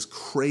guy was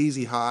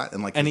crazy hot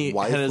and And his he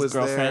wife had his was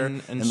there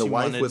girlfriend and and the she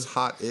wife wanted- was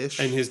hot-ish.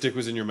 And his dick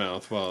was in your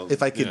mouth. Well,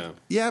 If I could,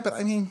 but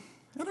I mean,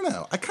 I don't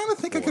know. I kind of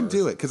think I could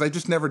do it because I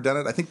just never done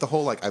it. I think the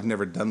whole I've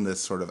never done this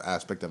sort of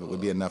aspect of it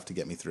would be enough to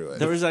get me through it.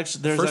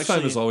 First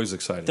time is always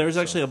exciting. There was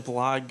actually a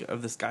blog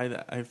of this guy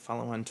that I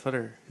follow on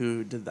Twitter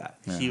who did that.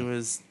 Yeah. He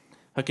was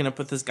hooking up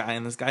with this guy,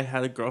 and this guy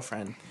had a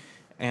girlfriend,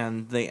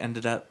 and they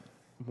ended up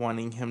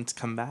wanting him to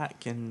come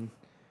back, and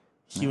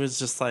he was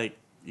just like,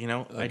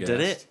 I did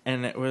it,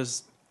 and it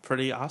was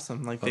pretty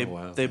awesome. Like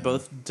they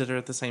both did it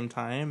at the same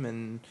time,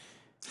 and.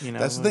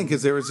 That's the thing,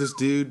 because there was this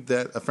dude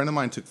that a friend of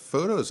mine took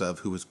photos of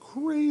who was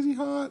crazy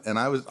hot, and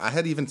I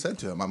had even said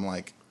to him, I'm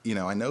like,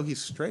 I know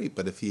he's straight,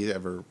 but if he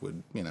ever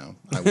would,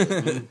 I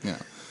would,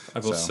 I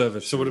will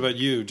service. So what about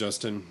you,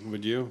 Justin?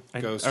 Would you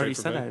go I straight already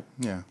for said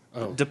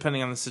pay?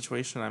 depending on the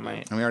situation, I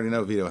might. And we already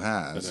know Vito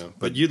has. I know.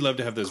 But you'd love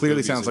to have those. Clearly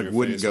boobies sounds in like your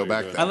wouldn't face go while you're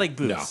back doing there. I like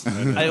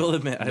boobs. I will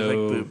admit, I like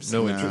boobs.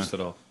 No interest at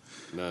all.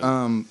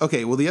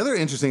 Okay, well, the other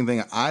interesting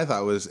thing I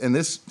thought was, and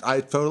this,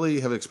 I totally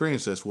have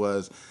experienced this,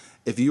 was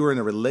if you were in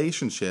a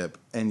relationship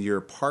and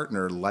your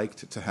partner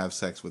liked to have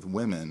sex with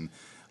women,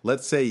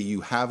 let's say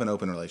you have an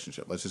open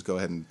relationship. Let's just go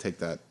ahead and take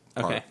that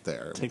part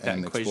there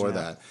and explore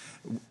that.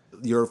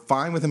 You're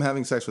fine with him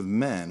having sex with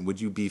men. Would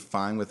you be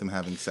fine with him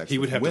having sex with women? He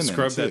would have to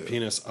scrub too? that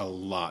penis a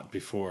lot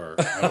before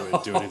I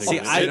would do anything. See,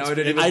 with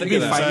it.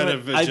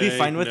 I'd be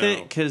fine with No.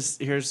 it because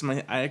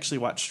I actually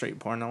watch straight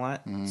porn a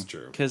lot. It's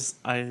true. Because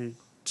I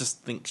just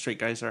think straight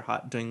guys are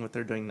hot doing what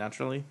they're doing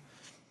naturally.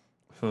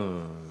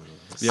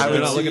 Yeah, you're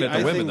not looking at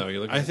the women though.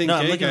 You're looking. I think No,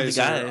 I'm gay looking at the guys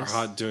are guys.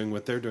 hot doing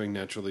what they're doing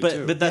naturally But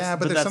too. but that's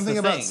But there's something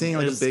the about thing, seeing a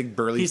is big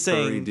burly he's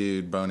furry saying,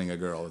 dude boning a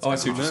girl. It's I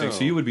see what you're saying.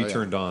 So you would be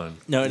turned on.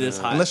 No, it is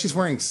hot. Unless she's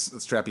wearing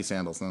strappy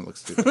sandals, then it looks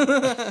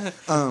stupid.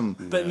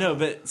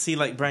 But see,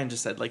 like Brian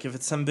just said, like if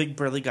it's some big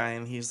burly guy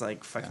and he's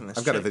like fucking this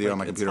I've got a chick, video like, on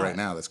my it's computer hot. right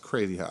now that's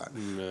crazy hot.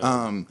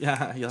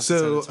 Yeah, you'll have to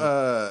So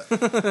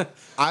send it to me.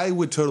 I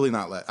would totally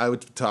not let. I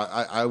would talk.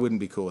 I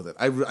wouldn't be cool with it.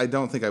 I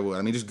don't think I would.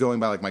 I mean, just going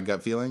by my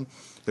gut feeling,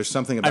 there's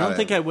something about I don't it.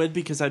 think I would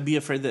because I'd be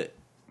afraid that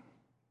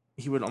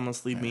he would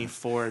almost leave me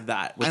for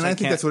that. Which And I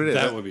think that's what it is.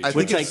 That would be I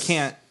true. think Which I it's-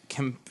 can't.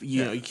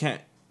 You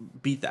can't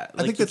beat that.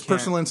 I think that's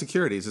personal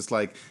insecurities. It's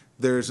like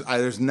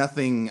there's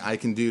nothing I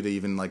can do to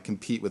even like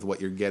compete with what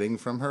you're getting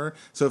from her.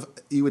 So if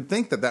you would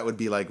think that would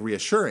be like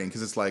reassuring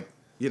because it's like,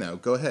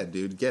 go ahead,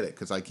 dude, get it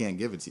because I can't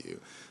give it to you.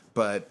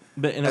 But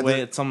in a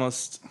way, it's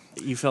almost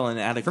you feel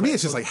inadequate. for me,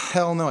 it's just like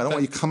hell no. I don't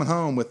want you coming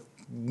home with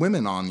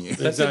women on you.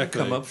 That didn't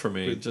come up for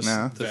me. Just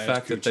the bad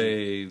fact that coochie.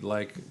 they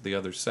like the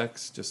other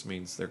sex just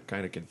means they're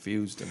kind of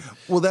confused. And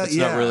Well, it's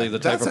not really the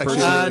type that's of actually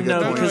person. a really good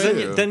no, point, because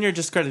too. then you're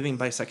discrediting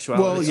bisexuality.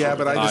 Well, yeah,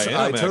 but I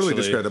am totally actually.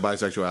 discredit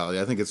bisexuality.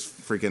 I think it's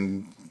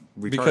freaking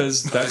retarded.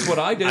 Because that's what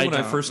I did when I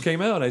don't. first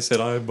came out. I said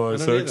I'm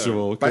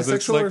bisexual. 'cause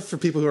it's bisexual like- are for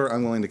people who are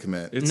unwilling to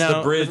commit. It's no,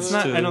 the bridge. it's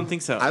not. to, I don't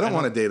think so. I don't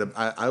want to date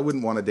I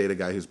wouldn't want to date a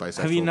guy who's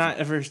bisexual. Have you not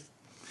ever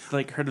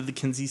heard of the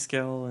Kinsey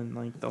scale and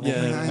like the whole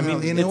Yeah, thing? I I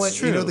mean, you know it's what?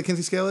 true. You know what the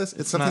Kinsey scale is?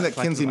 It's something not that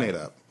Kinsey black and made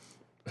white. up.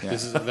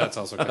 Yeah. That's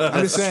also kind of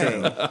I'm just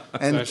saying.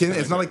 And That's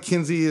it's not like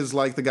Kinsey is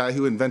like the guy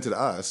who invented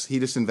us. He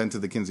just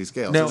invented the Kinsey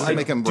scale. Now, So it I doesn't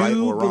make him do right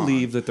or wrong.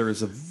 believe that there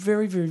is a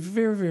very, very,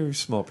 very, very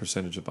small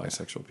percentage of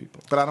bisexual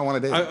people. But I don't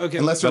want to date him. okay,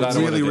 unless but they're I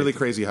don't wanna really, date really them.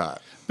 crazy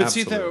hot. But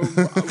see,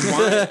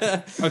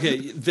 why,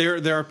 okay,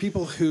 there are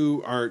people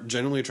who are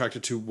generally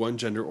attracted to one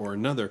gender or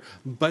another,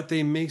 but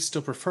they may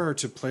still prefer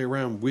to play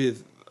around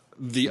with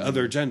the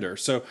other gender.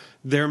 So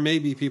there may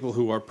be people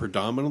who are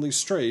predominantly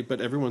straight,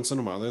 but every once in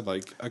a while they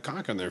like a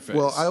cock on their face.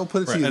 Well, I'll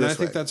put it to you and this I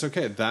think way. that's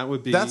okay. That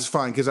would be That's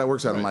fine because that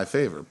works out in my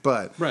favor.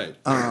 But right.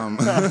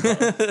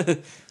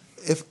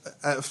 if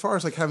as far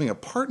as like having a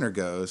partner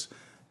goes,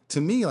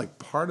 to me, like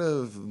part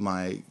of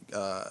my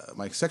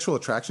my sexual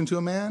attraction to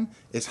a man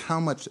is how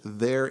much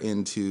they're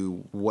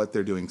into what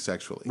they're doing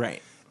sexually.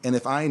 Right. And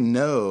if I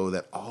know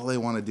that all they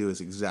want to do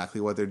is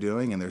exactly what they're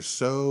doing and they're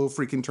so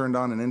freaking turned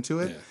on and into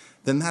it,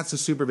 then that's a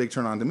super big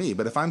turn on to me.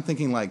 But if I'm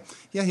thinking like,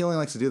 yeah, he only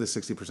likes to do this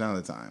 60% of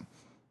the time,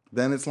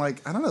 then it's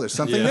like, I don't know, there's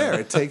something there.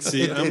 It takes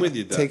See, I'm with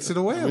you, Doug. takes it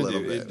away I'm a with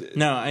little you. bit.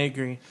 No, I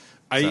agree.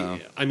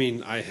 I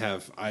mean, I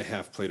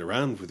have played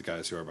around with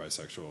guys who are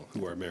bisexual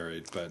who are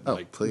married, but Oh,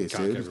 like please,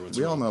 cock dude. every once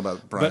We in a all while. know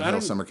about But Brian I Hill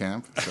don't- summer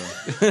camp. So.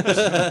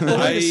 Well,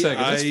 wait a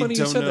second. That's I funny you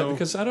don't said that know.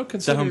 because I don't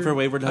consider Home for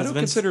Wayward I don't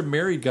Husbands? consider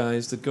married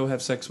guys that go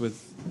have sex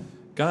with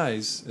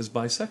guys as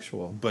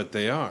bisexual. But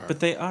they are. But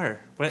they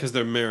are. What? Because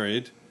they're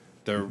married.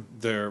 They're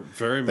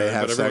very They married,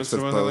 have but every sex once in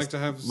a with while they both like to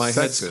have My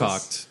head's Sexist.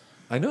 cocked.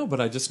 I know,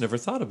 but I just never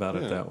thought about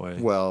it that way.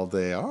 Well,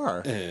 they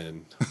are.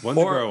 and one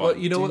to Or, grow well, up.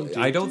 you know what?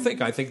 I don't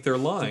think. I think they're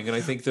lying, and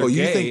I think they're Oh, you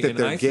gay. think that and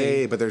they're I gay,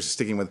 think, but they're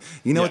sticking with.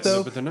 You know Yes, what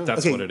though? but they're not.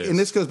 That's what it is. And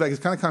this goes back. It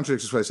kind of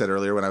contradicts what I said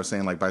earlier when I was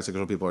saying like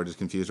bisexual people are just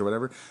confused or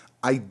whatever.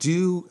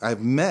 I've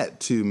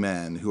met two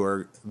men who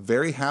are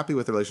very happy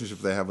with the relationship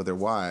they have with their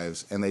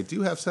wives, and they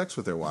do have sex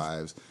with their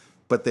wives,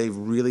 but they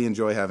really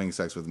enjoy having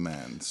sex with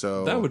men.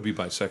 So that would be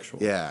bisexual.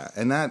 yeah,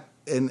 and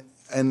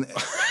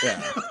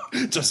yeah.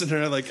 Justin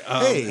and I are like,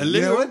 Hey, hello.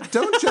 you know what?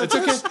 Don't judge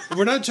us.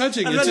 We're not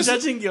judging. I'm it's not just,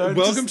 judging you. I'm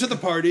welcome just- to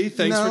the party.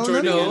 Thanks No, for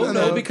joining no, in.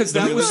 no, because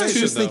that was I too-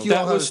 just think you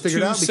that all have was it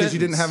figured two out because you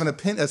didn't have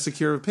sentence. a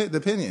secure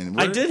opinion.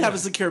 I did have a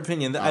secure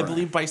opinion that I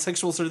believe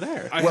bisexuals are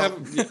there. I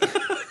have.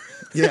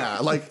 Yeah,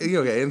 like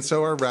okay, and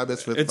so are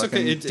rabbits with It's fucking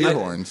okay. deer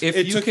horns. If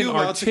It you took can you a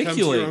while to come to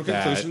your own articulate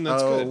that, conclusion.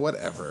 That's Oh, good.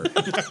 whatever.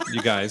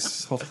 you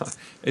guys, hold on.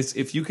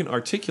 If you can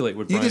articulate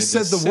what You Brian just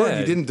said the word.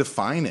 You didn't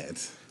define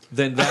it.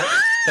 Then that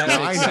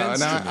I makes know, sense.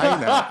 no, to me.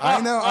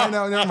 I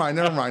know.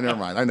 Never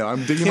mind. I know.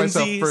 I'm digging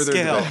myself Kinsey further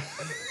scale. into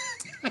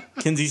that.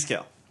 Kinsey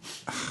scale.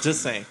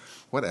 Just saying.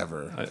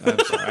 Whatever. I'm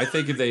sorry. I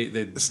think if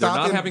they're Stop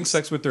not him- having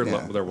sex with their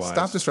Yeah. their wives.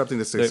 Stop disrupting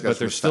this They- discussion. but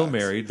they're with still facts.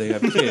 married. They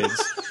have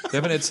kids. They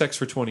haven't had sex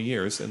for 20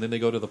 years, and then they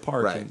go to the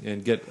park Right.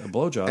 and get a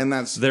blowjob. And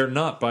that's- they're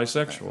not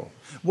bisexual.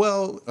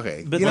 Well,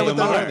 okay. But you know they what?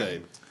 Then what are. are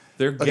they?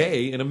 They're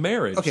gay in a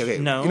marriage. Okay.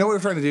 No. You know what we're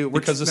trying to do?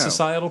 Because of no.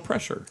 societal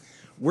pressure.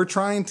 We're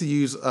trying to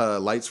use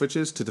light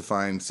switches to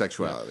define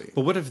sexuality.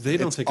 But what if they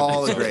don't It's think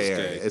all of a themselves gray as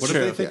area. gay? It's What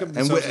true. if they think Yeah. of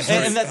And themselves as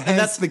And, gay?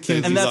 that's the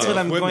Kinsey and that's what scale.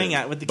 I'm Women. going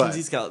at with the But-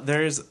 Kinsey scale.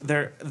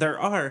 There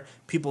are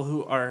people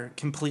who are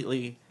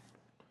completely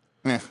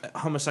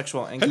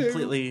homosexual and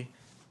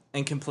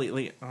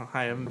completely. Oh,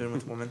 hi, I haven't been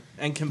with a woman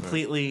and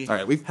completely. All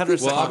right, we've-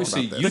 heterosexual. Well,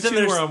 obviously, about you this. But two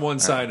then are there's- on one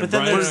side, and but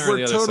then Brian and there's- I are on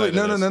the other side.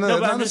 no, of this. no, No, but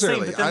not I'm just saying.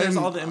 necessarily. But then there's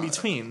I'm- all the in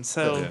between.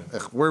 So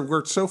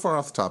We're so far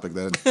off the topic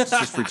that it's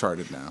just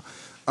retarded now.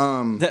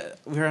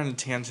 we're on a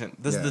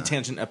tangent. This is the Yeah.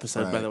 tangent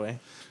episode, by Right. the way.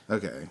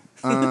 Okay.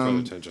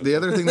 Attention. The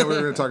other thing that we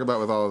were going to talk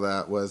about with all of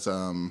that was,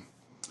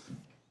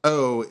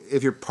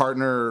 if your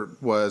partner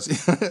was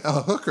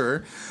a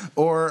hooker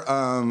or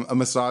a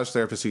massage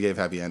therapist who gave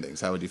happy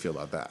endings, how would you feel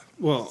about that?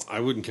 Well, I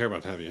wouldn't care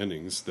about happy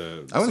endings.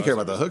 I wouldn't care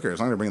about the hooker as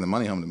long as they're bringing the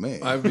money home to me.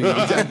 I'd be,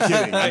 I'm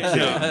kidding.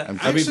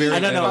 I'd be very I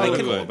don't know. I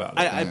analytical can- about it.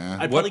 I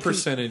What probably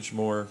percentage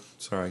more?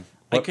 Sorry.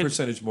 What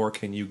percentage more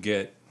can you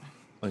get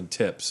on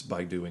tips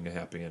by doing a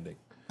happy ending?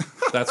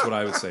 That's what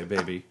I would say,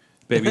 baby.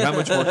 Baby, how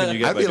much more can you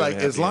get? I'd be like,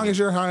 as long as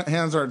your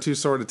hands aren't too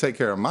sore to take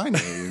care of my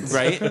needs.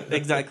 Right?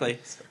 Exactly.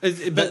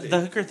 But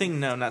the hooker thing,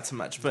 no, not so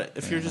much. But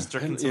if you're just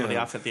jerking somebody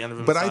off at the end of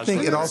a But I massage,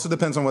 think it also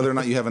depends on whether or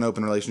not you have an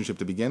open relationship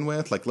to begin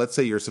with. Like, let's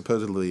say you're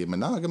supposedly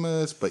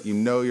monogamous, but you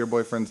know your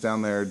boyfriend's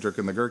down there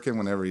jerking the gherkin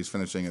whenever he's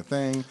finishing a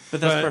thing.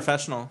 But that's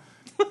professional.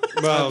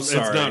 Well, it's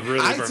not really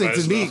I think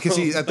to me,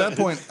 professional. because at that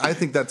point, I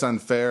think that's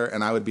unfair,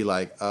 and I would be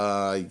like,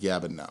 yeah,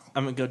 but no.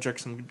 I'm going to go jerk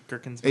some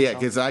gherkins. Yeah,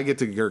 because I get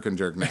to gherkin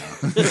jerk now.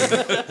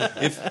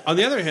 On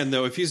the other hand,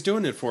 though, if he's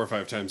doing it 4 or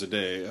 5 times a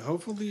day,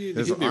 hopefully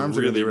His he'll be arms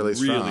are gonna really, be really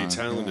really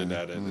strong. talented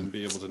at it and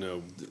be able to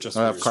know just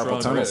I where have you're carpal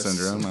strong. tunnel wrists.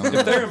 syndrome. I don't If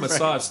know. they're a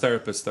massage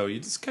therapist, though, you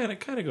just kind of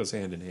goes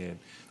hand in hand.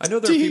 I know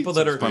there are people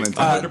that are Pun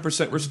intended.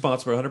 100%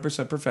 responsible,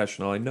 100%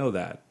 professional. I know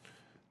that.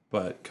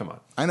 But come on.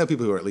 I know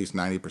people who are at least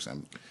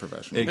 90%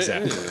 professional.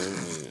 Exactly.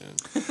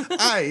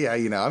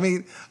 I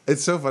mean,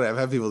 it's so funny. I've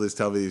had people just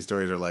tell me these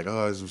stories. Are like,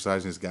 oh, I was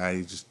massaging this guy.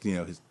 He just,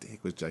 his dick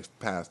was just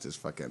past his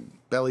fucking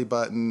belly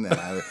button,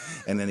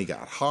 and then he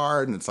got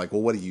hard. And it's like,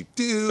 well, what do you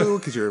do?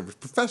 Because you're a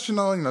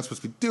professional. You're not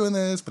supposed to be doing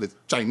this, but it's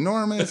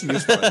ginormous. You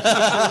just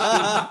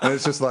and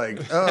it's just like,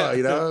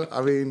 oh,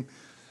 I mean.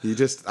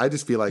 I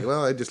just be like,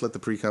 well, I just let the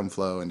pre-cum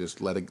flow and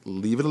just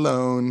leave it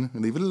alone,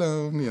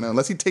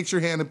 unless he takes your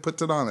hand and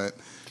puts it on it,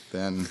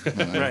 then,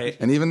 Right.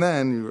 And even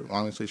then, you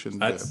honestly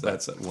shouldn't do it.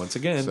 That's once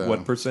again, So,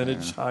 what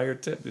percentage higher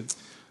tip? It's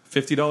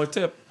 $50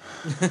 tip.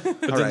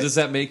 But then right. does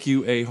that make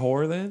you a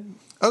whore then?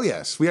 Oh,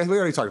 yes. We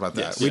already talked about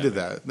that. Yes. We Yeah. did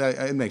that.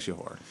 It makes you a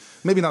whore.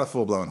 Maybe not a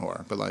full-blown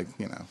whore, but like,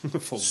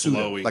 Full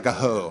blowing. like a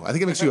hoe. I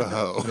think it makes you a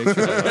hoe.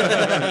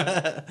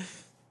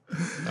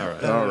 All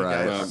right. All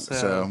right. Well,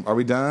 So, are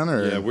we done?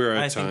 Or? Yeah, we're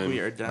at I time. think we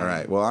are done. All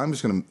right. Well, I'm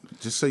just going to,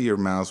 just so your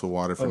mouths will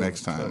water for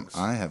next time, thanks.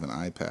 I have an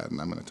iPad, and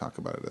I'm going to talk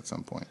about it at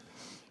some point.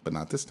 But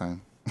not this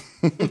time.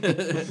 So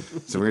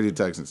we're going to do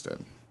text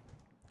instead.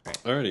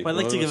 Alrighty. Well,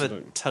 I'd like to give what's a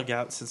it- tug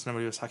out, since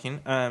nobody was talking,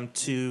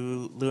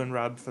 to Lou and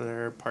Rob for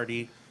their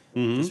party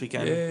this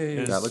weekend. Yay. It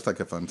was That looked like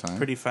a fun time.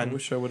 pretty I fun.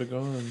 wish I would have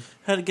gone.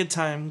 Had a good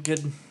time.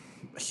 Good,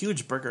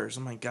 huge burgers.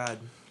 Oh my god,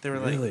 they were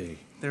like Really?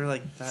 they were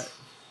like that,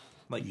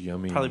 like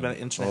Yummy. probably about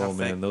an inch and a half Oh,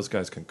 man, thick. those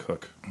guys can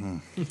cook.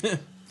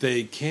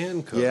 They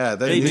can cook. Yeah, that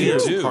They New do.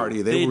 Year's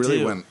party, they really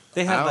do. went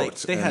They had out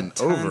they had and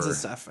tons over. of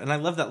stuff, and I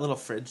love that little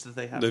fridge that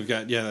they have They've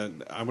got,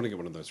 I want to get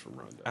one of those from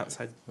Rhonda.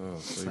 outside. Oh, so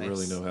It's you nice.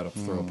 really know how to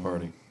throw a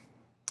party.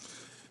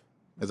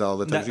 Is that all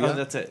the text you Oh, got?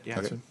 that's it. Yeah.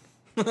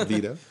 Okay.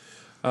 Vito.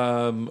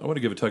 I want to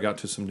give a tug out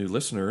to some new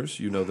listeners.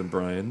 You know them,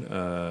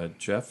 Brian,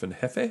 Jeff, and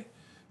Hefe.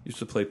 Used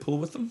to play pool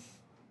with them.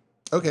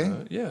 Okay.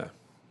 Yeah.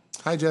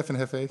 Hi, Jeff and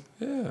Hefe.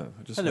 Yeah.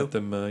 I just Hello. met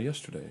them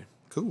yesterday.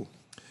 Cool.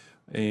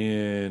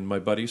 And my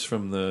buddies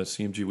from the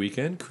CMG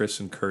weekend, Chris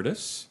and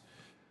Curtis.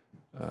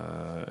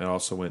 I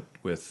also went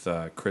with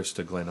Chris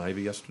to Glen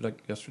Ivy yesterday.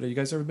 You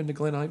guys ever been to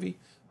Glen Ivy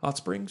Hot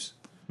Springs?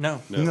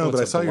 No. No, It's but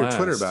I a saw your blast.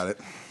 Twitter about it.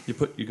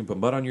 You can put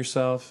mud on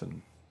yourself,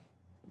 and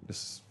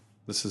this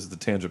is the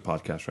Tangent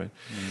podcast, right?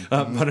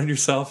 Mud on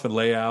yourself and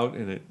lay out,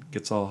 and it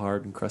gets all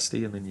hard and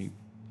crusty, and then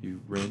you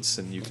rinse,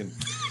 and you can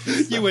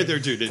You went there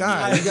too, didn't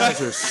God, you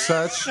guys are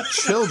such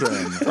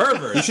children.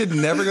 pervert. You should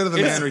never go to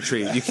the man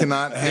retreat. You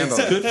cannot handle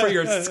It's it. good for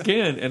your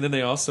skin, and then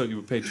you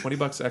would pay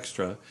 $20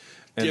 extra, you?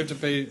 and, Do you have to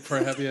pay for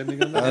a happy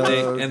ending on that?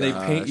 and they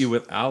paint gosh. you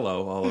with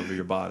aloe all over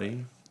your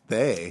body.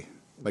 They,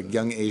 like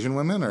young Asian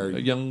women, or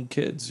Young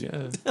kids,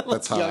 yeah,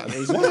 that's hot.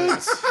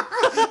 What?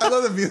 I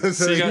love that Vito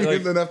said you got,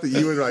 like, enough that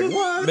you were like,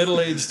 what?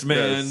 middle-aged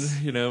man,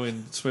 Yes.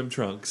 in swim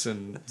trunks,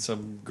 and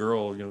some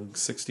girl,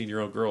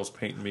 16-year-old girl's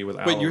painting me with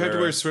aloe. Wait, you had to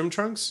vera. wear swim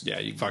trunks? Yeah,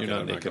 you're Fuck it, not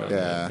I'm naked. going.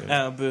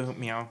 Yeah. Oh, boo,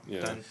 meow.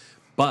 Yeah. Done.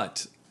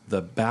 But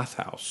the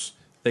bathhouse,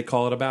 they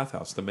call it a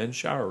bathhouse. The men's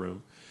shower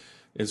room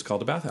is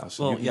called a bathhouse.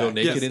 Well, you can yeah, go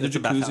naked yes, in the it's a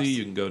bathhouse. jacuzzi.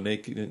 You can go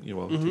naked. Naked And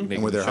were in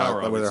there the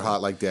shower. hot? Were there obviously.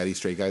 hot like daddy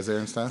straight guys there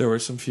and stuff? There were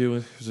there's a few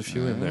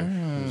in there.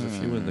 There's a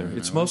few in there.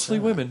 It's mostly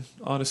women,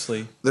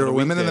 honestly. There On were a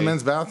women in the weekday.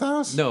 men's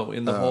bathhouse. No,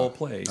 in the whole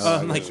place. Oh,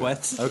 I'm like,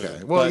 what?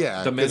 Okay. Well, But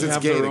yeah. the men 'cause it's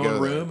have gay their to go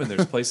own there. room, and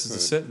there's places to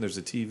sit, and there's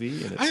a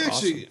TV, and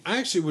it's I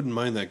actually wouldn't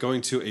mind that,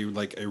 going to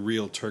a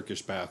real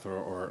Turkish bath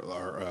or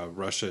a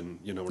Russian,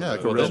 one of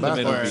like a those- real awesome. Then the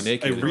men would bathhouse. be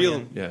naked. A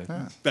real-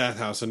 yeah.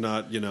 bathhouse and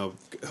not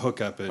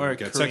hook up and Or a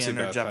get Korean sexy or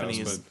bathhouse,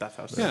 Japanese but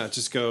bathhouse. yeah,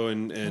 just go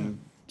and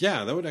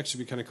yeah, that would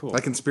actually be kind of cool.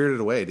 Like in Spirited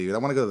Away, dude. I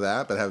want to go to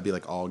that, but have it be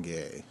like all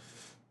gay.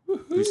 Have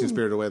you seen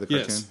Spirited Away, the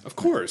cartoon? yes, of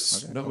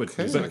course. No,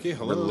 Okay. but Okay,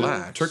 hello.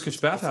 Relax. Turkish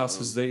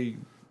bathhouses,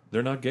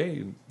 they're not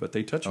gay, but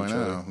they touch I each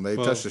know. other. They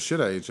touch the shit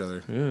out of each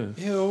other. Yeah,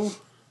 Ew.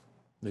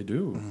 they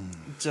do.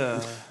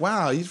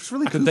 Wow, you're just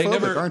really Could they cool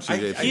never- aren't you,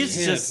 JP? He's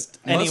can't. just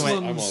anyway.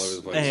 I'm all over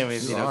the place.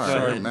 Anyways, You go are. ahead.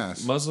 You're a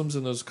mess. Muslims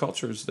in those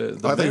cultures, the Oh, I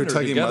thought you men were are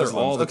tugging together Muslims.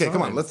 all the Okay, time.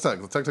 come on. Let's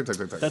tug. Tug.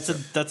 That's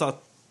a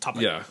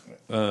topic. Yeah.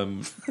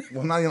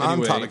 Well, not even on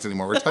Anyway. topics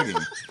anymore. We're tugging.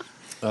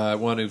 I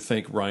want to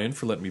thank Ryan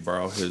for letting me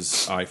borrow his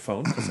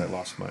iPhone because I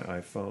lost my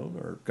iPhone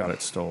or got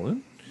it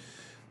stolen.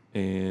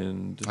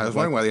 And I was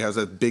wondering why he has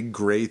that big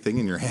gray thing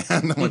in your hand.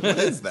 I'm like, what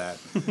is that?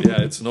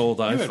 Yeah, it's an old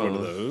You iPhone. had one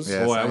of those.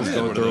 Yes, Boy, I I was had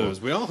going One of through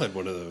those. We all had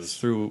one of those.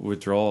 through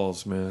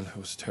withdrawals, man. It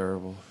was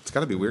terrible. It's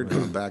got to be weird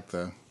going back,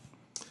 though.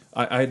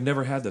 I had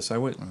never had this.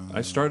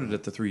 I started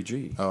at the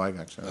 3G. Oh, I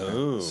gotcha.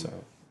 Oh.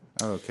 So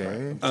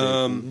Okay.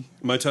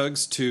 My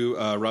tugs to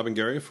Rob and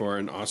Gary for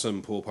an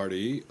awesome pool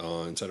party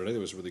on Saturday. That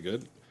was really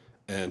good.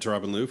 And to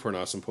Rob and Lou for an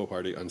awesome pool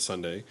party on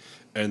Sunday.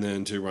 And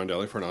then to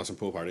Rondelli for an awesome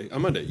pool party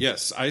on Monday.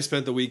 Yes, I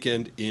spent the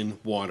weekend in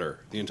water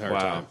the entire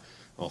time.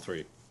 All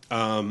three.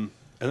 And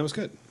that was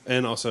good.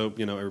 And also,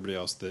 everybody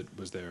else that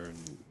was there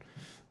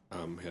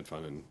and we had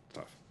fun and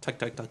stuff.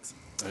 Tugs.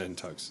 And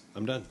tugs.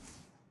 I'm done.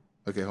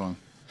 Okay, hold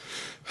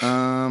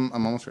on.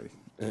 I'm almost ready.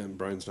 And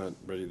Brian's not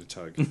ready to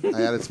tug. I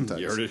added some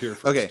tugs. You heard it here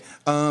first. Okay,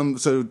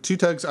 so 2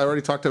 tugs. I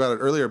already talked about it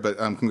earlier, but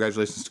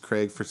congratulations to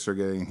Craig for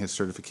getting his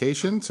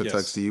certification. So Yes.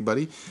 tugs to you,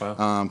 buddy.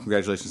 Wow.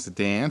 Congratulations to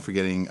Dan for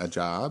getting a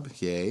job.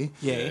 Yay.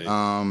 Yay.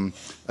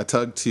 A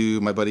tug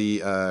to my buddy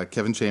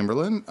Kevin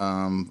Chamberlain.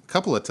 A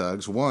couple of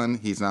tugs. One,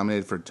 he's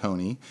nominated for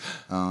Tony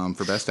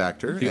for Best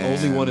Actor. The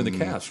only one in the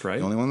cast, right?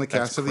 The only one in the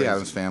cast of The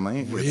Addams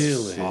Family.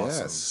 Really? Yes.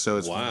 Awesome. So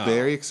it's Wow.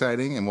 very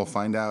exciting, and we'll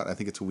find out. I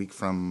think it's a week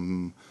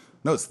from...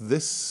 No, it's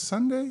this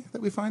Sunday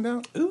that we find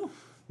out. Ooh.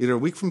 Either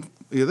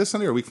this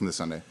Sunday or a week from this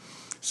Sunday.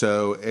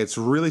 So it's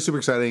really super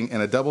exciting,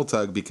 and a double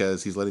tug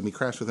because he's letting me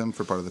crash with him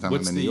for part of the time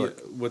I'm in New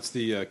York. What's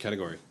the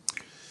category?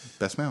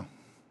 Best male.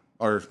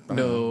 Or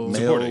No.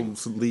 male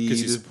Supporting. lead. Because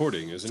he's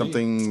supporting, isn't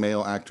something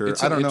male actor.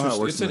 It's I don't know how it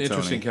works. It's an in the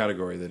interesting Tony.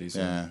 category that he's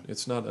Yeah. in.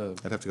 It's not a...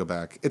 I'd have to go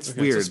back. It's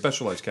Okay, weird. It's a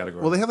specialized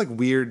category. Well, they have like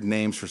weird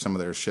names for some of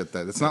their shit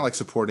that it's not like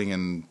supporting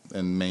in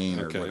Maine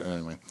or Okay. whatever.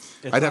 Anyway.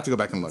 It's I'd not- have to go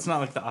back and look. It's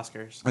not like the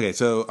Oscars. Okay,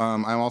 so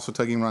I'm also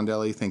tugging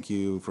Rondelli. Thank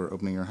you for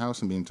opening your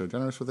house and being so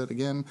generous with it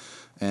again.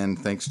 And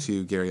thanks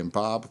to Gary and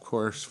Bob, of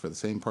course, for the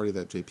same party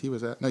that JP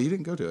was at. No, you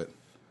didn't go to it.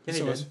 Yeah, So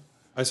you did.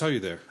 I saw you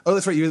there. Oh,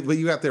 that's right.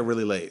 You got there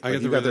really late. I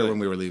got you there got there really when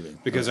late. we were leaving.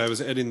 Because I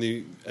was editing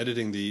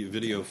the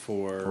video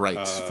for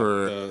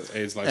For the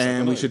AIDS Life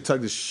and we Cycle should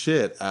tug the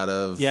shit out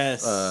of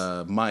Yes.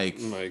 Mike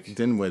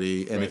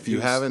Dinwiddie. And Right, if you he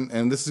was- haven't,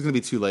 and this is going to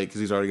be too late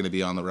because he's already going to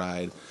be on the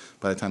ride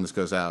by the time this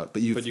goes out.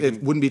 But you it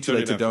can wouldn't be too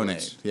late donate to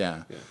afterwards. donate.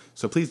 Yeah. Yeah.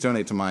 So please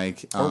donate to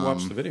Mike. or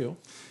watch the video.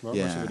 Watch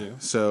Yeah. the video,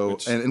 So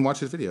which- and watch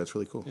his video. It's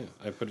really cool. Yeah,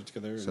 I put it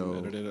together So-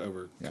 and edited it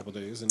over a couple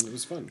days, and it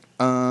was fun.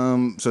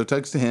 So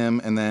tugs to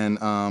him, and then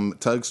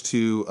tugs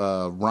to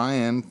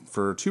Ryan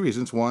for 2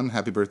 reasons. One,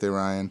 happy birthday,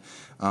 Ryan.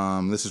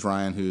 This is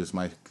Ryan, who's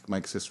Mike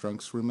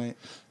Sistrunk's roommate.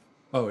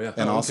 Oh, yeah.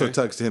 And also okay.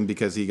 tugs to him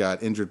because he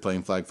got injured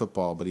playing flag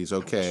football, but he's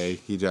okay.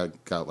 He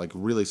got like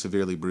really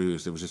severely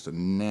bruised. It was just a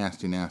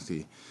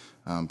nasty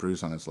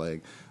bruise on his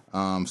leg.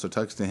 So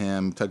tugs to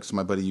him, tugs to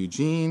my buddy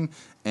Eugene,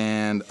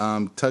 and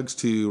tugs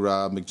to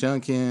Rob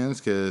McJunkins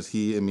because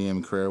he and me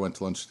and Carrera went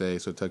to lunch today.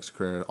 So tugs to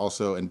Carrera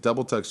also, and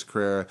double tugs to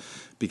Carrera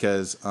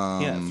because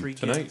Yeah, 3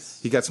 tonight. gigs.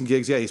 he got some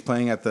gigs. Yeah, he's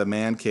playing at the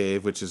Man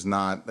Cave, which is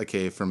not a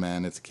cave for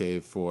men; it's a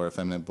cave for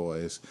effeminate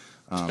boys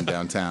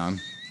downtown.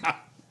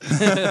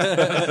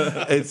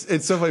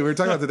 It's so funny. We were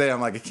talking about today.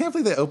 I'm like, I can't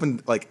believe they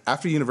opened like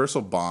after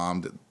Universal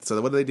bombed. So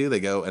what do? They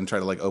go and try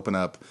to like open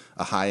up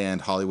a high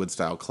end Hollywood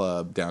style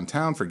club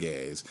downtown for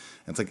gays.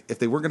 And it's like if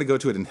they were going to go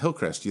to it in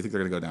Hillcrest, do you think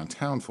they're going to go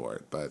downtown for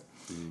it? But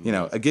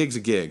a gig's a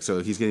gig,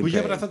 so he's getting Well, paid.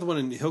 yeah, but I thought the one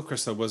in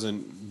Hillcrest that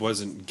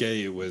wasn't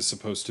gay. It was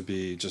supposed to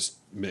be just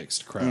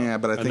mixed crowd. Yeah,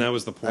 but I think and that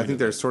was the point. I think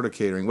they're sort of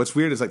catering. What's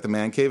weird is like the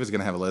Man Cave is going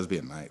to have a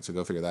lesbian night, so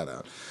go figure that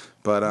out.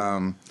 But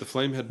the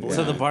Flamehead boy.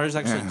 So the bar is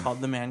actually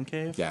called the Man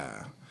Cave?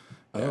 yeah.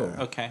 Oh,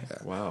 Okay.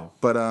 wow.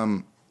 But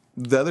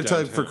the other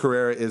tug for Downtown.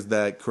 Carrera is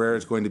that Carrera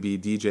is going to be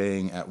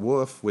DJing at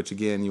Wolf, which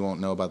again you won't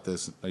know about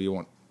this. Or you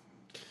won't.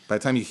 By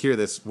the time you hear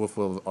this, Wolf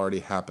will have already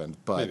happened.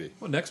 But Maybe.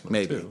 Well, next month,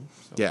 maybe. too.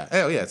 So. Yeah.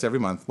 Oh yeah. It's every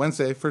month.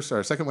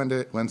 Second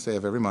Wednesday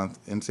of every month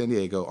in San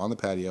Diego on the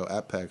patio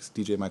at PEX.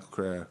 DJ Michael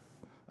Carrera.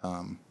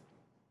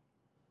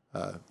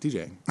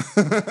 DJing.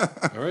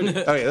 All right.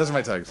 Okay, those are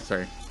my tugs.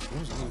 Sorry.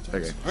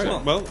 Okay. All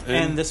right. Well,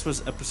 And this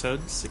was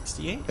episode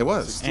 68. It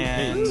was.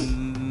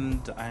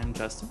 And I'm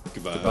Justin.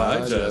 goodbye. Bye,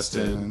 Justin.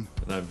 Justin.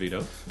 And I'm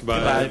Vito.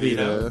 Goodbye,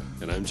 Vito.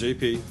 And I'm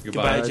JP.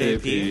 Goodbye,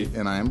 JP.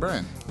 And I am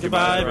Brian.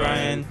 Goodbye,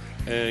 Brian.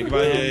 And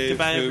goodbye, Dave.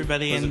 Goodbye, who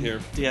everybody. wasn't And here.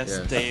 yes,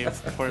 Yeah.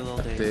 Dave. Poor little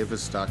Dave. Dave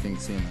is stalking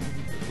semen.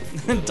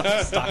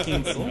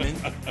 Stocking semen.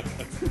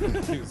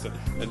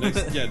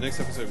 And next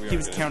episode we He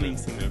was are counting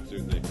gonna semen. have to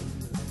do the-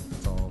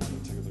 It's all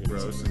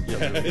gross and Yeah,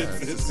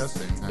 it's it's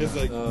disgusting. I It's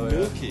know. like Oh, yeah.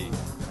 milky.